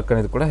స్టైల్లో వర్క్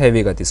అనేది కూడా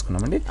హెవీగా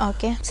తీసుకున్నామండి.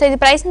 ఓకే, సో ఇది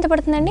ప్రైస్ ఎంత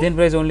పడుతుందండి? దీని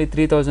ప్రైస్ ఓన్లీ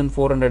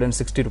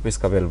 3460 రూపీస్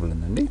కి అవైలబుల్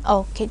ఉందండి.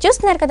 ఓకే,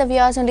 చూస్తున్నారు కదా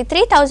వ్యూవర్స్, ఓన్లీ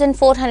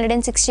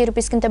 3460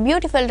 రూపీస్ కింద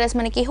బ్యూటిఫుల్ డ్రెస్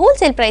మనకి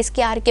హోల్సేల్ ప్రైస్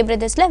కి ఆర్కే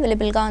బ్రదర్స్ లో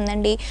అవైలబుల్ గా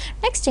ఉందండి.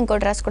 నెక్స్ట్ ఇంకో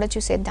డ్రెస్ కూడా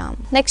చూసేద్దాం.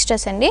 నెక్స్ట్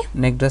డ్రెస్ అండి,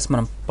 నెక్ డ్రెస్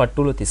మనం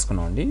పట్టులో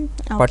తీసుకున్నాం అండి.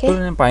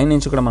 పట్టులో పై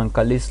నుంచి కూడా మనం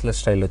కల్లీస్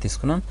స్టైల్లో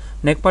తీసుకున్నాం.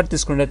 నెక్ పార్ట్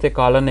తీసుకుంటే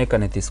కాలర్ నెక్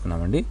అనేది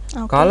తీసుకున్నామండి.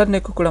 కాలర్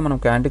నెక్ కూడా మనం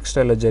యాంటిక్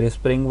స్టైల్లో జరీ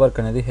స్ప్రింగ్ వర్క్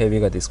అనేది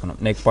హెవీగా తీసుకున్నాం.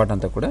 నెక్ పార్ట్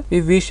అంతా కూడా ఈ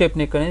వి షేప్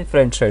నెక్ అనేది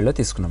ఫ్రంట్ స్టైల్లో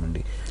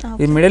తీసుకున్నామండి.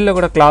 ఈ మిడిల్ లో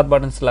కూడా క్లాత్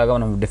బటన్స్ లాగా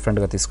మనం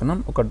డిఫరెంట్ గా తీసుకున్నాం.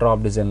 ఒక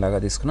డ్రాప్ డిజైన్ లాగా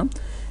తీసుకున్నాం.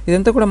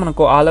 ఇదంతా కూడా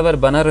మనకు ఆల్ ఓవర్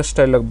బనారస్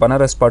స్టైల్లో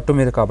బనారస్ పట్టు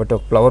మీద కాబట్టి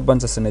ఒక ఫ్లవర్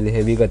బంచెస్ అనేది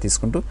హెవీగా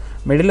తీసుకుంటూ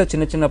మిడిల్లో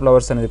చిన్న చిన్న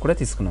ఫ్లవర్స్ అనేది కూడా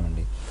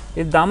తీసుకున్నామండి.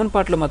 ఇది దామన్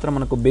పార్ట్లో మాత్రం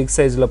మనకు బిగ్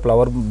సైజులో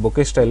ఫ్లవర్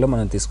బొకే స్టైల్లో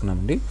మనం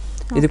తీసుకున్నామండి.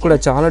 ఇది కూడా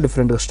చాలా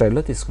డిఫరెంట్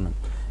స్టైల్లో తీసుకున్నాం.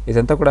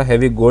 ఇదంతా కూడా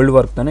హెవీ గోల్డ్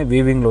వర్క్ తోనే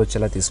వీవింగ్ లో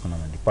వచ్చేలా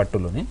తీసుకున్నామండి.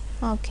 పట్టులోని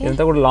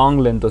ఇదంతా కూడా లాంగ్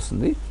లెంత్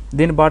వస్తుంది.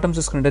 దీని బాటమ్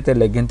చూసుకున్నట్టయితే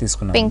లెగ్గిన్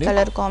తీసుకున్నాం. పింక్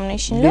కలర్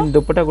కాంబినేషన్ లో. దీని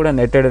దుపట్టా కూడా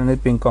నెట్టెడ్ అనేది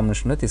పింక్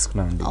కాంబినేషన్ లో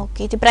తీసుకున్నామండి. ఓకే,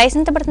 ఇది ప్రైస్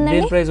ఎంత పడుతుందండి?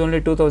 దీని ప్రైస్ ఓన్లీ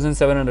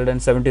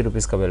 2770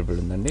 రూపీస్ కి అవైలబుల్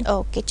ఉందండి.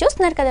 ఓకే,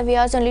 చూస్తున్నారు కదా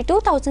వ్యూవర్స్, ఓన్లీ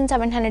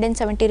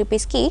 2770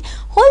 రూపీస్ కి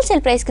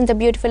హోల్సేల్ ప్రైస్ కింద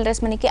బ్యూటిఫుల్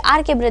డ్రెస్ మనకి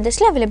ఆర్కే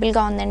బ్రదర్స్ లో అవైలబుల్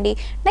గా ఉందండి.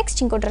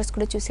 నెక్స్ట్ ఇంకో డ్రెస్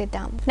కూడా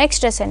చూసేద్దాం.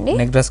 నెక్స్ట్ డ్రెస్ అండి,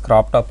 నెక్ డ్రెస్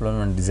క్రాప్ టాప్ లో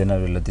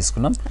డిజైనర్ లో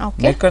తీసుకున్నాం.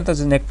 నెక్ అంతా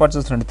నెక్ పార్ట్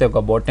చూసినట్టయితే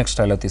ఒక బోట్ నెక్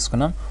స్టైల్ లో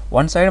తీసుకున్నాం.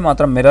 వన్ సైడ్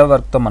మాత్రం మిర్రర్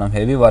వర్క్ తో మనం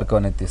హెవీ వర్క్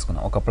అనేది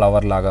తీసుకున్నాం. ఒక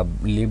ఫ్లవర్ లాగా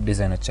లీప్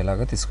డిజైన్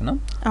వచ్చేలాగా తీసుకున్నాం.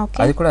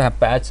 అది కూడా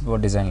ప్యాచ్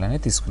డిజైన్ లానే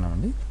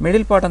తీసుకున్నామండి.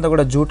 మిడిల్ పార్ట్ అంతా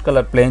కూడా జూట్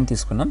కలర్ ప్లెయిన్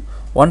తీసుకున్నాం.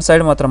 వన్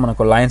సైడ్ మాత్రం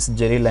మనకు లైన్స్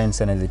జెరీ లైన్స్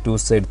అనేది టూ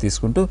సైడ్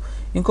తీసుకుంటూ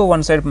ఇంకో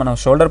వన్ సైడ్ మనం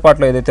షోల్డర్ పార్ట్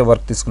లో ఏదైతే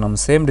వర్క్ తీసుకున్నాం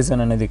సేమ్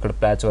డిజైన్ అనేది ఇక్కడ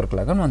ప్యాచ్ వర్క్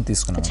లాగా మనం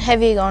తీసుకున్నాం.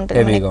 హెవీగా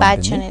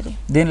ఉంటుంది.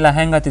 దీని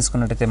లెహంగా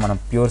తీసుకున్నట్టయితే మనం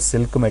ప్యూర్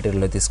సిల్క్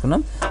మెటీరియల్ లో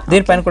తీసుకున్నాం.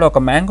 దీనిపైన కూడా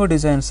ఒక మ్యాంగో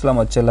డిజైన్స్ లో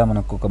వచ్చేలా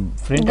మనకు ఒక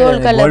ప్రింట్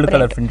గోల్డ్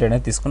కలర్ ప్రింట్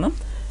అనేది తీసుకున్నాం.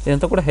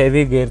 ఇదంతా కూడా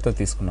హెవీ గేర్ తో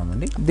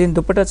తీసుకున్నామండి. దీని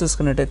దుపట్టా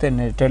చూసుకున్నట్టయితే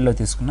నెటెడ్ లో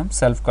తీసుకున్నాం,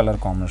 సెల్ఫ్ కలర్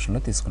కాంబినేషన్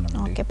లో తీసుకున్నాం.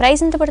 ఓకే,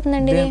 ప్రైస్ ఎంత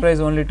పడుతుందండి? దీని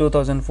ప్రైస్ ఓన్లీ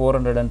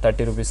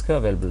 2430 రూపీస్ కి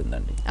అవైలబుల్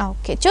ఉందండి.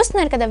 ఓకే,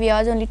 చూస్తున్నారు కదా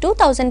వ్యూవర్స్, ఓన్లీ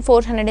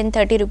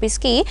 2430 రూపీస్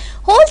కి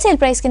హోల్సేల్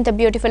ప్రైస్ కి ఇంత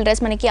బ్యూటిఫుల్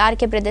డ్రెస్ మనకి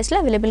ఆర్కే బ్రదర్స్ లో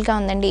అవైలబుల్ గా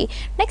ఉందండి.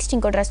 నెక్స్ట్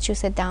ఇంకో డ్రెస్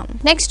చూసేద్దాం.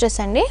 నెక్స్ట్ డ్రెస్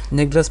అండి,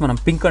 నెక్స్ట్ డ్రెస్ మనం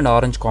పింక్ అండ్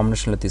ఆరెంజ్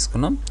కాంబినేషన్ లో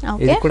తీసుకున్నాం.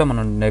 ఇది కూడా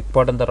మనం నెక్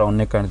పార్ట్ అంతా రౌండ్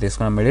నెక్ అనేది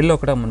తీసుకున్నాం. మిడిల్ లో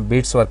కూడా మనం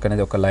బీడ్స్ వర్క్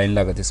అనేది ఒక లైన్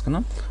లాగా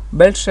తీసుకున్నాం.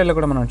 బెల్ట్ స్టైల్ లో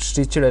కూడా మనం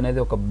స్టిచ్డ్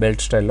అనేది ఒక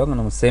బెల్ట్ స్టైల్ లో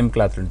మనం సేమ్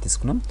క్లాత్ లో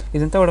తీసుకున్నాం.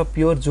 ఇదంతా కూడా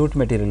ప్యూర్ జూట్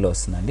మెటీరియల్ లో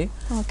వస్తుందండి,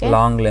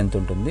 లాంగ్ లెంత్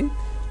ఉంటుంది.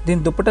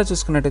 దీని దుపట్టా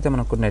చూసుకున్నట్టయితే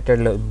మనకు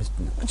నెటెడ్ లో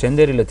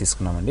చందేరిలో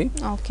తీసుకున్నామండి.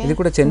 ఇది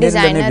కూడా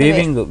చందేరిలోనే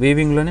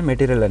వీవింగ్ లోనే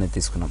మెటీరియల్ అనేది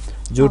తీసుకున్నాం.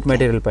 జూట్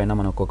మెటీరియల్ పైన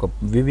మనకు ఒక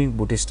వీవింగ్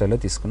బూటీ స్టైల్ లో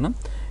తీసుకున్నాం.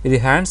 ఇది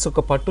హ్యాండ్స్ ఒక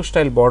పట్టు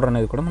స్టైల్ బార్డర్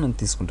అనేది కూడా మనం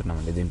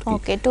తీసుకుంటున్నామండి. దీనికి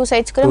ఓకే, టూ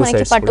సైడ్స్ కూడా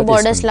మనకి పట్టు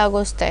బోర్డర్స్ లాగా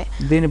వస్తాయి.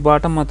 దీని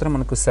బాటమ్ మాత్రం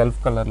మనకు సెల్ఫ్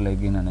కలర్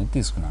లెగ్గిన్ అనేది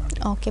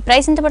తీసుకున్నామండి. ఓకే,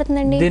 ప్రైస్ ఎంత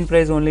పడుతుందండి? దీని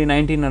ప్రైస్ ఓన్లీ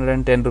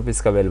 1910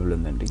 రూపీస్ కి అవైలబుల్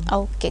ఉందండి.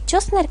 ఓకే,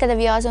 చూస్తున్నారు కదా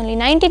వ్యూవర్స్, ఓన్లీ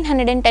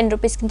 1910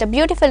 రూపీస్ కి ఇంత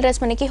బ్యూటిఫుల్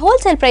డ్రెస్ మనకి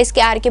హోల్సేల్ ప్రైస్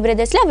కి ఆర్కే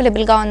బ్రదర్స్ లో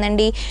అవైలబుల్ గా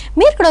ఉందండి.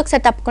 మీరు కూడా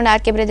ఒకసారి తప్పకుండా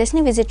ఆర్కే బ్రదర్స్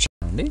ని విజిట్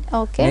చేయండి.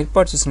 ఓకే, నెక్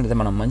పార్ట్ చూసినట్లయితే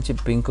మనం మంచి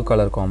పింక్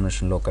కలర్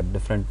కాంబినేషన్ లో ఒక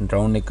డిఫరెంట్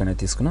రౌండ్ నెక్ అనేది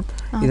తీసుకున్నాం.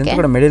 ఇదంతా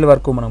కూడా మిడిల్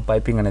వరకు మనం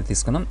పైపింగ్ అనేది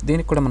తీసుకున్నాం.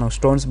 దీనికి కూడా మనం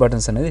స్టోన్స్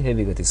బటన్స్ అనేది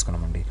హెవీగా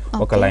తీసుకున్నామండి,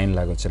 ఒక లైన్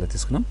లాగా వచ్చేలా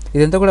తీసుకున్నాం.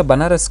 ఇదంతా కూడా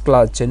Banaras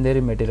cloth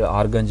Chanderi material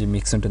ఆర్గాంజీ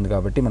mix ఉంటుంది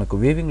కాబట్టి మనకు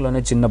వీవింగ్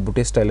లోనే చిన్న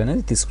బుటీ స్టైల్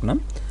అనేది తీసుకున్నాం.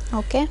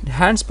 ఓకే,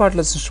 హ్యాండ్స్ పార్ట్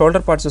లో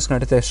షోల్డర్ పార్ట్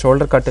చూసుకున్నట్టయితే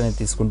షోల్డర్ కట్ అనేది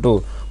తీసుకుంటూ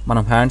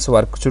మనం హ్యాండ్స్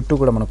వర్క్ చుట్టూ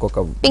కూడా మనకు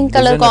ఒక పింక్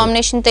కలర్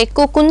కాంబినేషన్ తో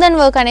ఎక్కువ కుందన్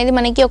వర్క్ అనేది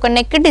మనకి ఒక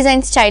నెక్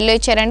డిజైన్ స్టైల్లో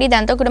ఇచ్చారండి.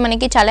 దాంతో కూడా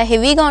మనకి చాలా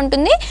హెవీగా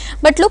ఉంటుంది.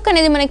 బట్ లుక్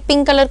అనేది మనకి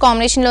పింక్ కలర్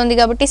కాంబినేషన్ లో ఉంది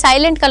కాబట్టి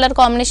సైలెంట్ కలర్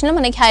కాంబినేషన్ లో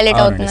మనకి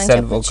హైలైట్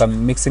అవుతుంది. ఒక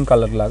మిక్సింగ్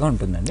కలర్ లాగా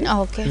ఉంటుందండి.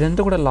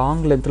 ఇదంతా కూడా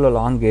లాంగ్ లెంత్ లో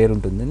లాంగ్ గేర్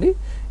ఉంటుందండి.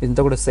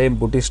 ఇదంతా కూడా సేమ్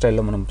బుటీ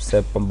స్టైల్లో మనం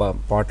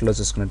పార్ట్ లో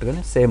చూసుకున్నట్టుగానే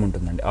సేమ్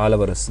ఉంటుందండి, ఆల్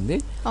ఓవర్ వస్తుంది.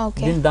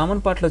 దీని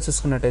దామన్ పార్ట్ లో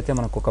చూసుకున్నట్టయితే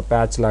మనకు ఒక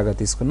ప్యాచ్ లాగా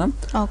తీసుకున్నాం.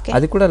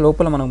 అది కూడా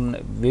లోపల మనం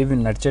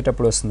వీవింగ్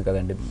నడిచేటప్పుడు వస్తుంది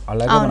కదండి,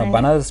 అలాగే మన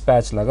బనారస్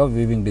ప్యాచ్ లాగా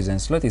వీవింగ్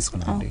డిజైన్స్ లో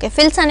తీసుకున్నాం.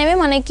 ఫిల్స్ అనేవి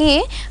మనకి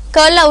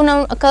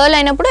కర్ల్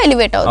అయినప్పుడు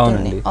ఎలివేట్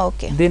అవుతుంది.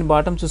 ఓకే, దీని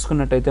బాటమ్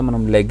చూసుకున్నట్టయితే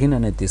మనం లెగ్గిన్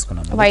అనేది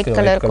తీసుకున్నాం, వైట్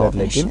కలర్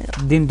లెగ్గిన్.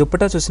 దీని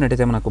దుపట్టా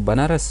చూసినట్టయితే మనకు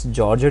బనారస్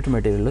జార్జెట్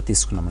మెటీరియల్ లో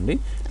తీసుకున్నామండి.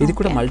 ఇది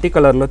కూడా మల్టీ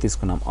కలర్ లో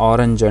తీసుకున్నాం,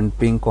 ఆరెంజ్ అండ్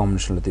పింక్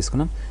కాంబినేషన్ లో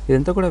తీసుకున్నాం.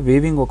 ఇదంతా కూడా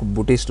వీవింగ్ ఒక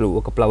బుటీస్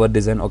ఒక ఫ్లవర్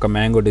డిజైన్, ఒక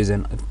మ్యాంగో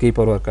డిజైన్,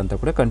 కీపర్ వర్క్ అంతా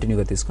కూడా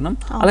కంటిన్యూగా తీసుకున్నాం.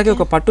 అలాగే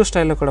ఒక పట్టు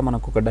స్టైల్లో కూడా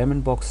మనకు ఒక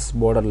డైమండ్ బాక్సెస్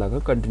బోర్డర్ లాగా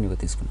కంటిన్యూగా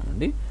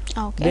తీసుకున్నామండి.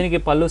 దీనికి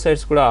పళ్ళు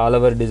సైడ్స్ కూడా ఆల్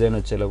ఓవర్ డిజైన్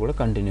వచ్చేలా కూడా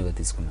కంటిన్యూగా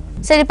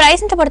తీసుకున్నామండి. సో ఇది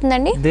ప్రైస్ ఎంత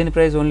పడుతుందండి? దీని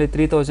ప్రైస్ ఓన్లీ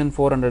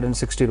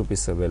 3460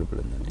 రూపీస్ అవైలబుల్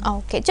ఉందండి.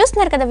 ఓకే,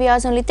 చూస్తున్నారు కదా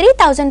వ్యూవర్స్, ఓన్లీ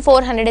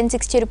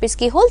 3460 రూపీస్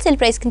కి హోల్సేల్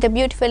ప్రైస్ కింద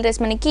బ్యూటిఫుల్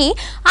డ్రెస్ మనకి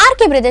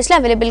ఆర్కే బ్రదర్స్ లో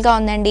అవైలబుల్ గా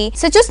ఉందండి.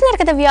 సో చూస్తున్నారు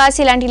కదా వ్యూవర్స్,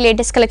 ఇలాంటి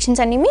లేటెస్ట్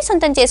కలెక్షన్స్ అన్ని మీ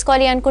సొంతం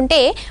చేసుకోవాలి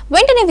అనుకుంటే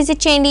వెంటనే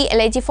విజిట్ చేయండి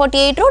LIG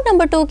 48 రోడ్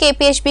నెంబర్ 2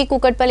 KPHB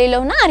కూకట్పల్లిలో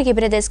ఉన్న ఆర్కే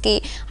బ్రదర్స్ కి.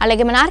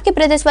 అలాగే మన ఆర్కే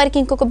బ్రదర్స్ వారికి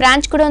ఇంకొక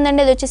బ్రాంచ్ కూడా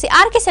ఉందండి, అది వచ్చేసి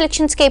RK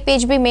selections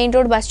KPHB main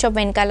road bus stop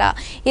వెనకాల.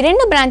 ఈ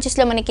రెండు బ్రాంచెస్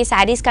లో మనకి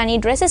శారీస్ కానీ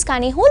డ్రెస్సెస్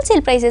కానీ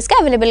హోల్సేల్ ప్రైసెస్ కి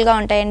అవైలబుల్ గా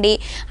ఉంటాయండి.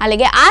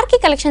 అలాగే ఆర్కే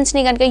కలెక్షన్స్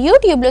ని కనుక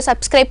యూట్యూబ్ లో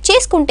సబ్స్క్రైబ్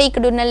చేసుకుంటే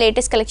ఇక్కడ ఉన్న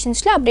లేటెస్ట్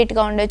కలెక్షన్స్ లో అప్డేట్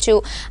గా ఉండొచ్చు.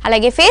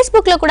 అలాగే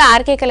ఫేస్బుక్ లో కూడా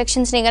ఆర్కే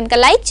కలెక్షన్స్ ని కనుక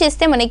లైక్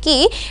చేస్తే మనకి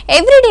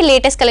ఎవ్రీడే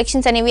లేటెస్ట్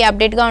కలెక్షన్స్ అనేవి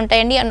అప్డేట్ గా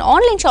ఉంటాయండి. అండ్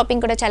ఆన్లైన్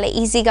షాపింగ్ కూడా చాలా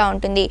ఈజీగా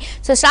ఉంటుంది.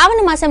 సో శ్రావణ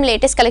మాసం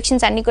లేటెస్ట్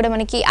కలెక్షన్స్ అన్ని కూడా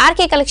మనకి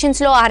ఆర్కే కలెక్షన్స్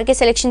లో, ఆర్కే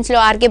సెలెక్షన్స్ లో,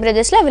 ఆర్కే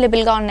బ్రదర్స్ లో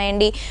అవైలబుల్ గా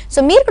ఉన్నాయండి. సో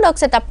మీరు కూడా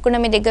ఒకసారి తప్పకుండా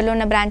మీ దగ్గరలో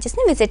ఉన్న బ్రాంచెస్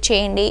ని విజిట్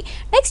చేయండి.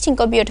 నెక్స్ట్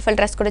ఇంకో బ్యూటిఫుల్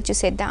డ్రెస్ కూడా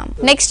చూసేద్దాం.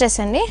 నెక్స్ట్ డ్రెస్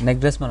అండి,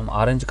 నెక్స్ట్ డ్రెస్ మనం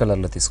ఆరెంజ్ కలర్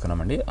లో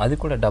తీసుకున్నామండి. అది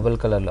కూడా డబుల్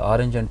కలర్ లో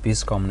ఆరెంజ్ అండ్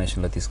పీస్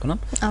కాంబినేషన్ లో తీసుకున్నాం.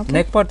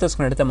 నెక్ పార్ట్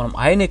తీసుకున్నట్టయితే మనం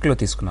హై నెక్ లో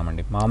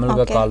తీసుకున్నామండి.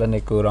 మామూలుగా collar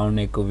neck, round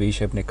neck, V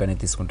shape neck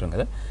అనేది తీసుకుంటాం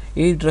కదా,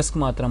 ఈ డ్రెస్ కి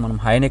మాత్రం మనం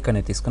హై నెక్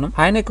అనేది తీసుకున్నాం.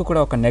 హై నెక్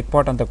కూడా ఒక నెక్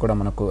పార్ట్ అంతా కూడా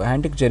మనకు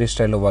యాంటిక్ జెరీ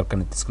స్టైల్లో వర్క్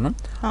అనేది తీసుకున్నాం.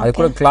 అది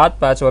కూడా క్లాత్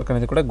ప్యాచ్ వర్క్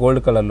అనేది కూడా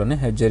గోల్డ్ కలర్ లోనే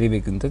జెరీ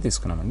వీవింగ్ తో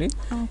తీసుకున్నామండి.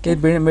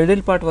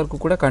 మిడిల్ పార్ట్ వరకు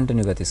కూడా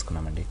కంటిన్యూగా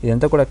తీసుకున్నామండి.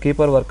 ఇదంతా కూడా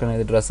కీపర్ వర్క్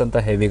అనేది డ్రెస్ అంతా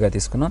హెవీగా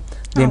తీసుకున్నాం.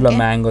 దీంట్లో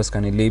మ్యాంగోస్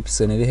కానీ లీవ్స్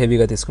అనేది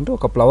హెవీగా తీసుకుంటూ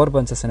ఒక ఫ్లవర్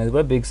బంచెస్ అనేది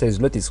కూడా బిగ్ సైజ్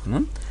లో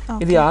తీసుకున్నాం.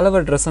 ఇది ఆల్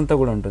ఓవర్ డ్రెస్ అంతా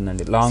కూడా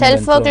ఉంటుందండి, లాంగ్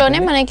సెల్ఫ్ వర్క్ లోనే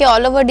మనకి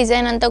ఆల్ ఓవర్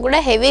డిజైన్ అంతా కూడా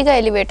హెవీగా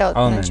ఎలివేట్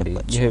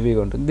అవుతుంది.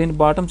 హెవీగా ఉంటుంది. దీని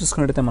బాటమ్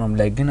చూసుకున్నట్లయితే మనం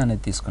లెగ్గిన్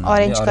అనేది తీసుకున్నాం,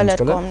 ఆరెంజ్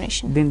కలర్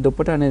కాంబినేషన్. దీని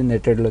దుపట్టా అనేది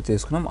నెట్టెడ్ లో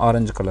తీసుకున్నాం,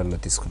 ఆరెంజ్ కలర్ లో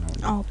తీసుకున్నాం.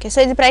 ఓకే, సో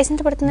ఇది ప్రైస్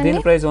ఎంత పడుతుంది?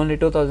 దీని ప్రైస్ ఓన్లీ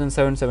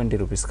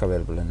 2770 రూపీస్ కి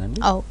అవైలబుల్ ఉందండి.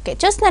 ఓకే,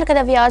 చూస్తున్నారు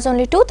కదా వ్యూవర్స్,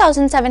 ఓన్లీ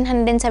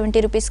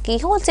 2770 రూపీస్ కి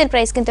హోల్సేల్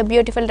ప్రైస్ కింద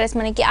బ్యూటిఫుల్ డ్రెస్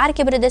మనకి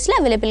ఆర్కే బ్రదర్స్ లో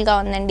అవైలబుల్ గా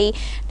ఉందండి.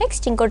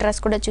 నెక్స్ట్ ఇంకో డ్రెస్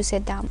కూడా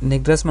చూసేద్దాం.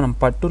 నెక్ డ్రెస్ మనం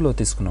పట్టులో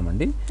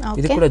తీసుకున్నామండి.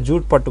 ఇది కూడా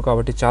జూట్ పట్టు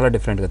కాబట్టి చాలా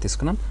డిఫరెంట్ గా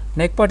తీసుకున్నాం.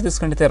 నెక్ పార్ట్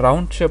తీసుకుంటే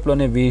రౌండ్ షేప్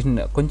లోనే వీ,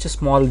 కొంచెం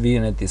స్మాల్ వీ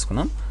అనేది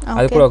తీసుకున్నాం.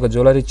 అది కూడా ఒక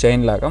జ్యువెలరీ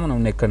చైన్ లాగా మనం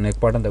నెక్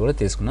పార్ట్ అంతా కూడా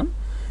తీసుకున్నాం.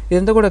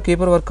 ఇదంతా కూడా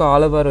keeper work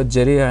all over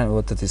zari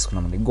work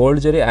తీసుకున్నామండి. గోల్డ్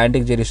జరీ,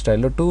 యాంటిక్ జరీ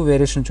స్టైల్లో 2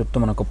 వేరియేషన్ చూపుతూ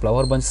మనకు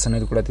ఫ్లవర్ బంచెస్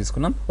అనేది కూడా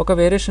తీసుకున్నాం. ఒక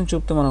వేరియేషన్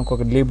చూపుతూ మనకు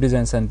ఒక లీప్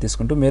డిజైన్స్ అని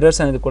తీసుకుంటూ మిర్రర్స్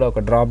అనేది కూడా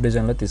ఒక డ్రాప్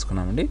డిజైన్ లో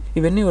తీసుకున్నామండి.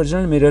 ఇవన్నీ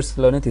ఒరిజినల్ మిర్రర్స్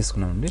లోనే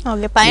తీసుకున్నామండి.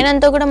 ఓకే, పైన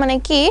అంతా కూడా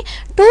మనకి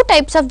 2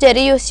 టైప్స్ ఆఫ్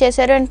జరీ యూస్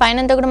చేశారు అండ్ పైన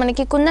అంతా కూడా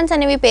మనకి కుందన్స్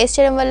అనేవి పేస్ట్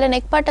చేయడం వల్ల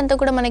నెక్ పార్ట్ అంతా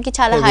కూడా మనకి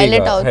చాలా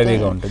హైలైట్ అవుతుంది,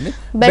 హెవీగా ఉంటుంది.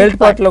 బెల్ట్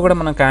పార్ట్ లో కూడా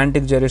మనకు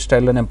యాంటిక్ జరీ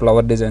స్టైల్లో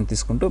ఫ్లవర్ డిజైన్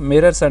తీసుకుంటూ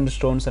మిర్రర్స్ అండ్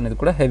స్టోన్స్ అనేది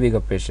కూడా హెవీగా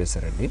పేస్ట్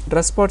చేశారండి.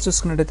 డ్రెస్ పార్ట్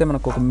చూసుకున్నట్టయితే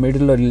మనకు ఒక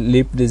మిడిల్ లో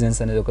లీప్ డిజైన్స్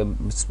అనేది ఒక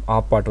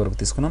హాఫ్ పార్ట్ వరకు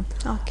తీసుకున్నాం.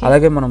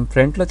 అలాగే మనం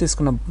ఫ్రంట్ లో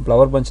తీసుకున్న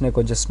ఫ్లవర్ బంచ్ ని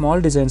కొంచెం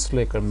స్మాల్ డిజైన్స్ లో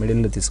ఇక్కడ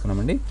మిడిల్ లో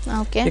తీసుకున్నామండి.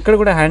 ఇక్కడ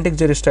కూడా హ్యాంటిక్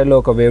జెరీ స్టైల్లో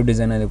ఒక వేవ్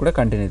డిజైన్ అనేది కూడా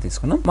కంటిన్యూ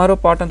తీసుకున్నాం. మరో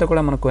పార్ట్ అంతా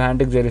కూడా మనకు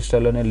హ్యాంటిక్ జెరీ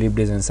స్టైల్లోనే లీప్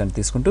డిజైన్స్ అని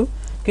తీసుకుంటూ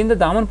కింద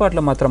దామన్ పార్ట్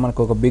లో మాత్రం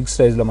మనకు ఒక బిగ్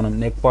సైజ్ లో మనం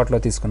నెక్ పార్ట్ లో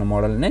తీసుకున్న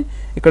మోడల్ ని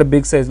ఇక్కడ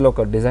బిగ్ సైజ్ లో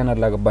ఒక డిజైనర్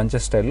లాగా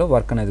బంచెస్ స్టైల్లో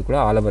వర్క్ అనేది కూడా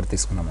ఆల్ ఓవర్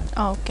తీసుకున్నామండి.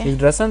 ఈ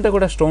డ్రెస్ అంతా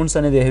కూడా స్టోన్స్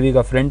అనేది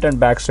హెవీగా ఫ్రంట్ అండ్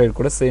బ్యాక్ సైడ్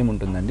కూడా సేమ్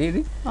ఉంటుందండి.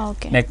 ఇది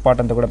నెక్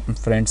పార్ట్ అంతా కూడా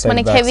ఫ్రంట్ సైడ్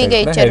బ్యాక్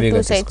సైడ్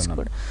హెవీగా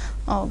తీసుకున్నాం.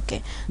 ఓకే,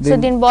 సో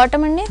దీని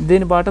బాటమ్ అండి,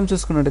 దీని బాటమ్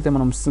చూసుకున్నట్టయితే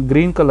మనం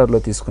గ్రీన్ కలర్ లో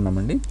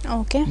తీసుకున్నామండి.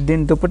 ఓకే,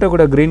 దీని దుపట్టా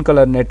కూడా గ్రీన్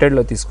కలర్ నెట్టెడ్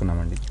లో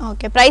తీసుకున్నామండి.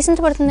 ఓకే, ప్రైస్ ఎంత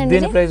పడుతుందండి?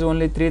 దీని ప్రైస్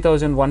ఓన్లీ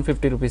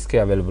 3150 రూపీస్ కి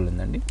అవైలబుల్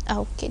ఉందండి.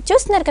 ఓకే,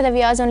 చూస్తున్నారు కదా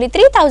వ్యూయర్స్, ఓన్లీ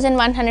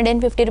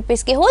 3150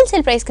 రూపీస్ కి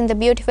హోల్సేల్ ప్రైస్ కింద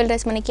బ్యూటిఫుల్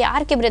డ్రెస్ మనకి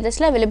ఆర్కే బ్రదర్స్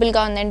లో అవైలబుల్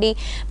గా ఉందండి.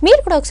 మీరు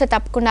కూడా ఒకసారి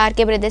తప్పకుండా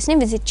ఆర్కే బ్రదర్స్ ని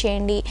విజిట్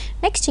చేయండి.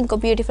 నెక్స్ట్ ఇంకో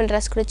బ్యూటిఫుల్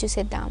డ్రెస్ కూడా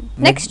చూసేద్దాం.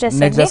 నెక్స్ట్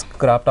డ్రెస్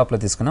క్రాప్ టాప్ లో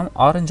తీసుకున్నాం.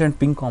 ఆరెంజ్ అండ్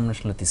పింక్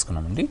కాంబినేషన్ లో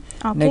తీసుకున్నామండి.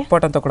 నెక్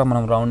పార్ట్ అంతా కూడా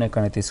మనం రౌండ్ నెక్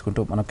అనేది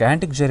తీసుకుంటూ మనకు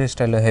యాంటిక్ జెరీ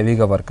స్టైల్లో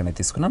హెవీగా వర్క్ అనేది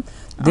తీసుకున్నాం.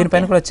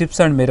 దీనిపైన కూడా చిప్స్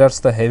అండ్ మిర్రర్స్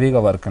తో హెవీగా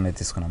వర్క్ అనేది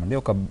తీసుకున్నామండి.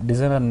 ఒక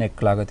డిజైనర్ నెక్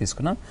లాగా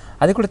తీసుకున్నాం.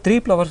 అది కూడా 3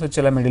 ఫ్లవర్స్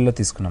వచ్చేలా మిడిల్ లో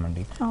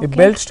తీసుకున్నామండి. ఈ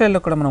బెల్ట్ స్టైల్లో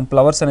కూడా మనం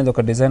ఫ్లవర్స్ అనేది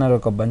ఒక డిజైనర్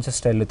ఒక బంచెస్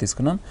స్టైల్లో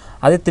తీసుకున్నాం.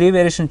 అది 3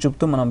 వేరియేషన్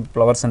చూపుతూ మనం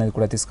ఫ్లవర్స్ అనేది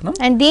కూడా తీసుకున్నాం.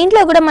 అండ్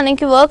దీంట్లో కూడా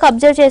మనకి వర్క్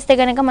అబ్జర్వ్ చేస్తే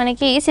కనుక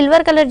మనకి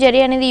సిల్వర్ కలర్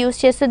జరీ అనేది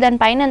యూస్ చేస్తూ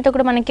దానిపైన అంతా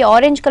కూడా మనకి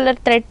ఆరెంజ్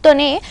కలర్ థ్రెడ్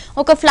తోనే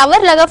ఒక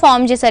ఫ్లవర్ లాగా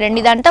ఫామ్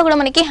చేశారండి. ఇదంతా కూడా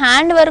మనకి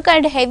hand work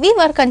and heavy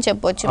work అని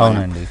చెప్పొచ్చు.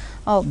 అవునండి.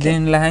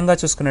 దీని లెహంగా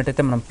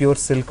చూసుకున్నట్టయితే మనం ప్యూర్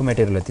సిల్క్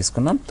మెటీరియల్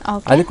తీసుకున్నాం.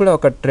 అది కూడా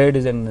ఒక ట్రే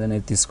డిజైన్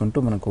అనేది తీసుకుంటూ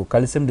మనకు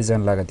కలిసిం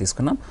డిజైన్ లాగా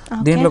తీసుకున్నాం.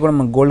 దీంట్లో కూడా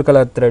మనం gold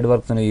colour thread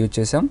work use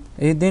చేసాం.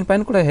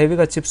 దీనిపైన కూడా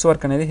హెవీగా చిప్స్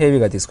వర్క్ అనేది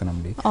హెవీగా తీసుకున్నాం.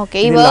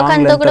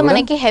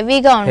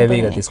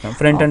 హెవీగా తీసుకున్నాం.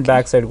 ఫ్రంట్ అండ్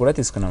బ్యాక్ సైడ్ కూడా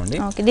తీసుకున్నాం అండి.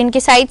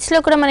 దీనికి సైడ్స్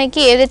లో కూడా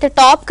మనకి ఏదైతే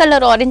top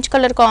colour orange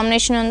colour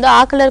combination ఉందో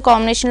ఆ కలర్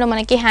కాంబినేషన్ లో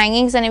మనకి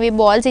హ్యాంగింగ్స్ అనేవి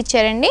బాల్స్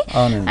ఇచ్చారండి.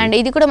 అండ్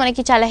ఇది కూడా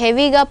మనకి చాలా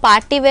హెవీగా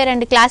party wear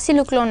and classy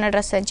look లో ఉన్న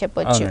డ్రెస్ అని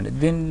చెప్పొచ్చు.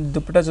 దీని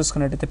దుపట్టా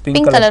చూసుకున్నట్టయితే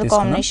పింక్ కలర్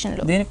కాంబినేషన్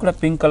లో దీనికి కూడా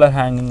పింక్ కలర్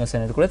హ్యాంగింగ్స్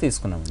అనేది కూడా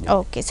తీసుకున్నాం.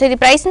 ఓకే, సో ఇది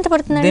ప్రైస్ ఎంత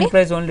పడుతుందండి? దీని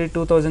ప్రైస్ ఓన్లీ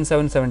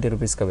 2770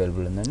 రూపీస్ కి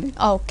అవైలబుల్ ఉందండి.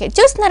 ఓకే,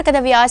 చూస్తున్నారు కదా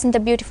వ్యూయర్స్, ఇంత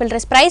బ్యూటిఫుల్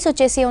డ్రెస్ ప్రైస్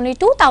వచ్చేసి ఓన్లీ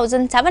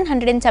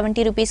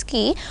 2770 రూపీస్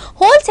కి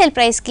హోల్సేల్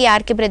ప్రైస్ కి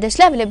ఆర్కే బ్రదర్స్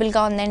లో అవైలబుల్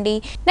గా ఉందండి.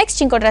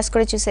 నెక్స్ట్ ఇంకో డ్రెస్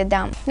కూడా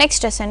చూసేద్దాం.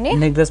 నెక్స్ట్ డ్రెస్ అండి.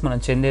 నెక్స్ట్ డ్రెస్ మనం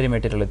చందేరి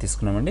మెటీరియల్ లో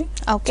తీసుకున్నామండి.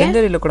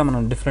 చందేరిలో కూడా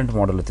మనం డిఫరెంట్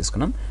మోడల్ లో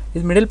తీసుకున్నాం.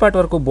 ఇది మిడిల్ పార్ట్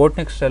వరకు బోట్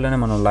నెక్ స్టైల్ లోనే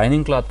మనం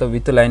lining cloth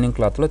with lining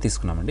cloth లో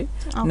తీసుకున్నామండి.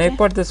 నెక్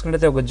పార్ట్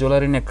తీసుకుంటే ఒక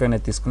జ్యువెలరీ నెక్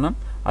అనేది తీసుకున్నాం.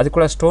 అది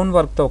కూడా స్టోన్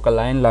వర్క్ తో ఒక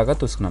లైన్ లాగా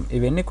తీసుకున్నాం.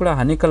 ఇవన్నీ కూడా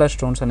హనీ కలర్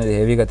స్టోన్స్ అనేది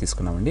హెవీగా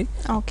తీసుకున్నామండి.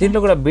 దీంట్లో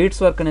కూడా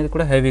బీడ్స్ వర్క్ అనేది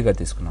కూడా హెవీగా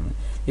తీసుకున్నాం.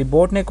 ఈ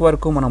బోట్ నెక్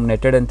వర్క్ మనం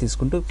నెట్టెడ్ అని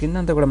తీసుకుంటూ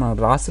కిందంతా కూడా మనం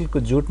రా సిల్క్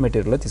జూట్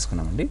మెటీరియల్ లో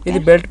తీసుకున్నామండి.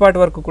 ఇది బెల్ట్ పార్ట్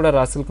వరకు కూడా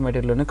రా సిల్క్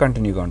మెటీరియల్ లోనే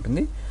కంటిన్యూగా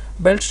ఉంటుంది.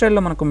 బెల్ట్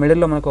స్టైల్లో మనకు మిడిల్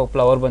లో మనకు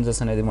ఫ్లవర్ బంచెస్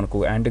అనేది మనకు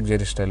యాంటిక్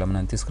జెరీ స్టైల్లో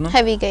మనం తీసుకున్నాం.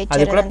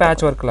 అది కూడా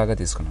ప్యాచ్ వర్క్ లాగా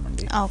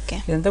తీసుకున్నామండి.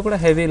 ఇదంతా కూడా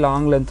హెవీ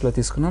లాంగ్ లెంత్ లో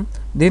తీసుకున్నాం.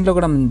 దీంట్లో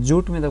కూడా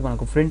జూట్ మీద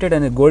మనకు ప్రింటెడ్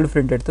అనేది గోల్డ్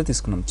ప్రింటెడ్ తో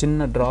తీసుకున్నాం.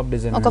 చిన్న డ్రాప్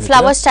డిజైన్,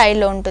 ఫ్లవర్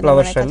స్టైల్లో ఉంటుంది.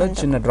 ఫ్లవర్ స్టైల్లో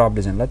చిన్న డ్రాప్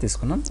డిజైన్ లా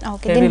తీసుకున్నాం.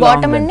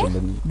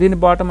 దీని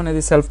బాటమ్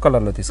అనేది సెల్ఫ్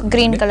కలర్ లో తీసుకున్నాం.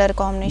 Green colour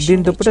combination.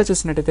 దీని దుపట్టా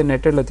చూసినట్టయితే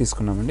నెట్టెడ్ లో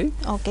తీసుకున్నామండి.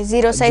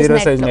 జీరో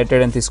సైజ్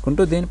నెట్టెడ్ అని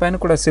తీసుకుంటూ దీనిపైన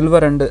కూడా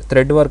silver and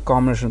thread work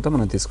combination తో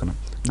మనం తీసుకున్నాం.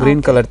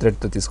 గ్రీన్ కలర్ థ్రెడ్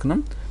తో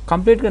తీసుకున్నాం.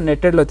 కంప్లీట్ గా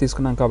నెట్టెడ్ లో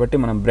తీసుకున్నాం కాబట్టి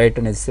మనం బ్రైట్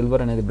అనేది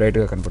సిల్వర్ అనేది బ్రైట్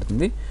గా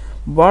కనపడుతుంది.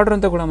 బార్డర్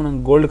అంతా కూడా మనం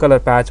గోల్డ్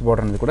కలర్ ప్యాచ్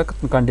బార్డర్ అనేది కూడా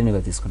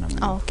కంటిన్యూగా తీసుకున్నాం.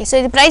 ఓకే, సో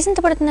ఇది ప్రైస్ ఎంత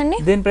పడుతుందండి?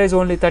 దీని ప్రైస్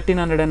ఓన్లీ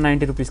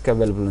 1390 రూపీస్ కి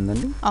అవైలబుల్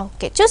ఉందండి.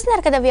 ఓకే,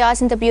 చూస్తున్నారు కదా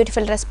వ్యూయర్స్, ఇంత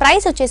బ్యూటిఫుల్ డ్రెస్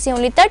ప్రైస్ వచ్చేసి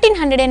ఓన్లీ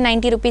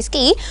 1390 రూపీస్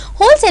కి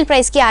హోల్సేల్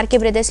ప్రైస్ కి ఆర్కే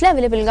బ్రదర్స్ లో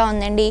అవైలబుల్ గా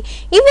ఉందండి.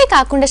 ఇవే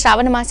కాకుండా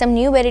శ్రావణ మాసం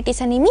న్యూ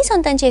వెరైటీస్ అని మీ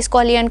సొంతం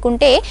చేసుకోవాలి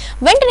అనుకుంటే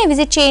వెంటనే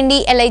విజిట్ చేయండి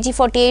LIG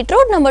 48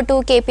 రోడ్ నెంబర్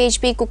 2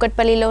 KPHP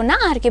కుక్కట్పల్లిలో ఉన్న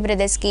ఆర్కే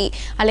బ్రదర్స్ కి.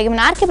 అలాగే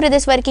మన ఆర్కే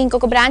బ్రదర్స్ వరకు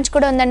ఇంకొక బ్రాంచ్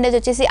కూడా ఉందండి. అది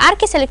వచ్చేసి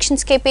RK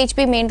selections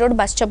KPHP main road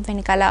bus stop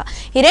వెనకాల.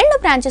 ఈ రెండు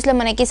బ్రాంచెస్ లో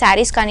మనకి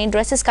సారీస్ కానీ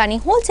డ్రెస్సెస్ కానీ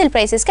హోల్సేల్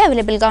ప్రైసెస్ కి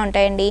అవైలబుల్ గా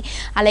ఉంటాయండి.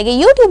 అలాగే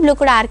యూట్యూబ్ లో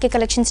కూడా ఆర్కే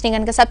కలెక్షన్స్ ని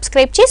కనుక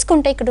సబ్స్క్రైబ్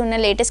చేసుకుంటే ఇక్కడ ఉన్న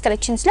లేటెస్ట్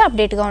కలెక్షన్స్ లో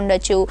అప్డేట్ గా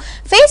ఉండొచ్చు.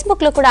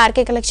 ఫేస్బుక్ లో కూడా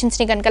ఆర్కే కలెక్షన్స్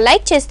ని కనుక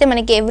లైక్ చేస్తే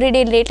మనకి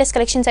ఎవ్రీడే లేటెస్ట్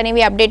కలెక్షన్స్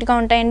అనేవి అప్డేట్ గా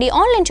ఉంటాయండి.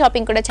 ఆన్లైన్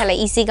షాపింగ్ కూడా చాలా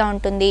ఈజీగా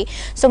ఉంటుంది.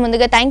 సో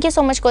ముందుగా థ్యాంక్ యూ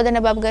సో మచ్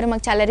కోదండ బాబు గారు,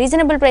 మాకు చాలా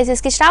రీజనబుల్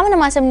ప్రైసెస్ కి శ్రావణ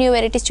మాసం new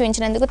varieties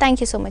చూపించినందుకు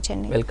thank you so much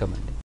అండి. వెల్కమ్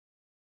అండి.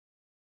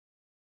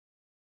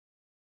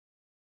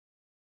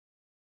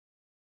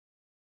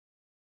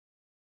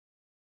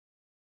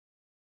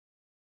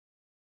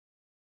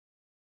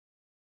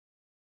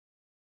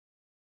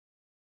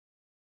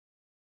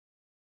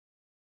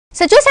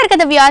 సో చూసారు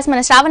కదా వ్యూయర్స్, మన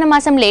శ్రావణ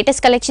మాసం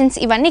లేటెస్ట్ కలెక్షన్స్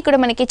ఇవన్నీ కూడా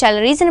మనకి చాలా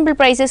రీజనబుల్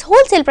ప్రైసెస్,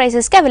 హోల్సేల్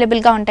ప్రైసెస్కి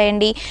అవైలబుల్గా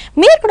ఉంటాయండి.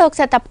 మీరు కూడా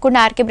ఒకసారి తప్పకుండా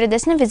ఆర్కే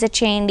బ్రదర్స్ని విజిట్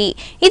చేయండి.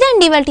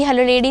 ఇదండి ఇవాల్టి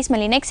హలో లేడీస్.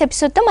 మళ్ళీ నెక్స్ట్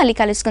ఎపిసోడ్తో మళ్ళీ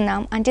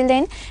కలుసుకుందాం. Until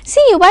then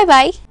see you, bye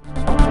bye.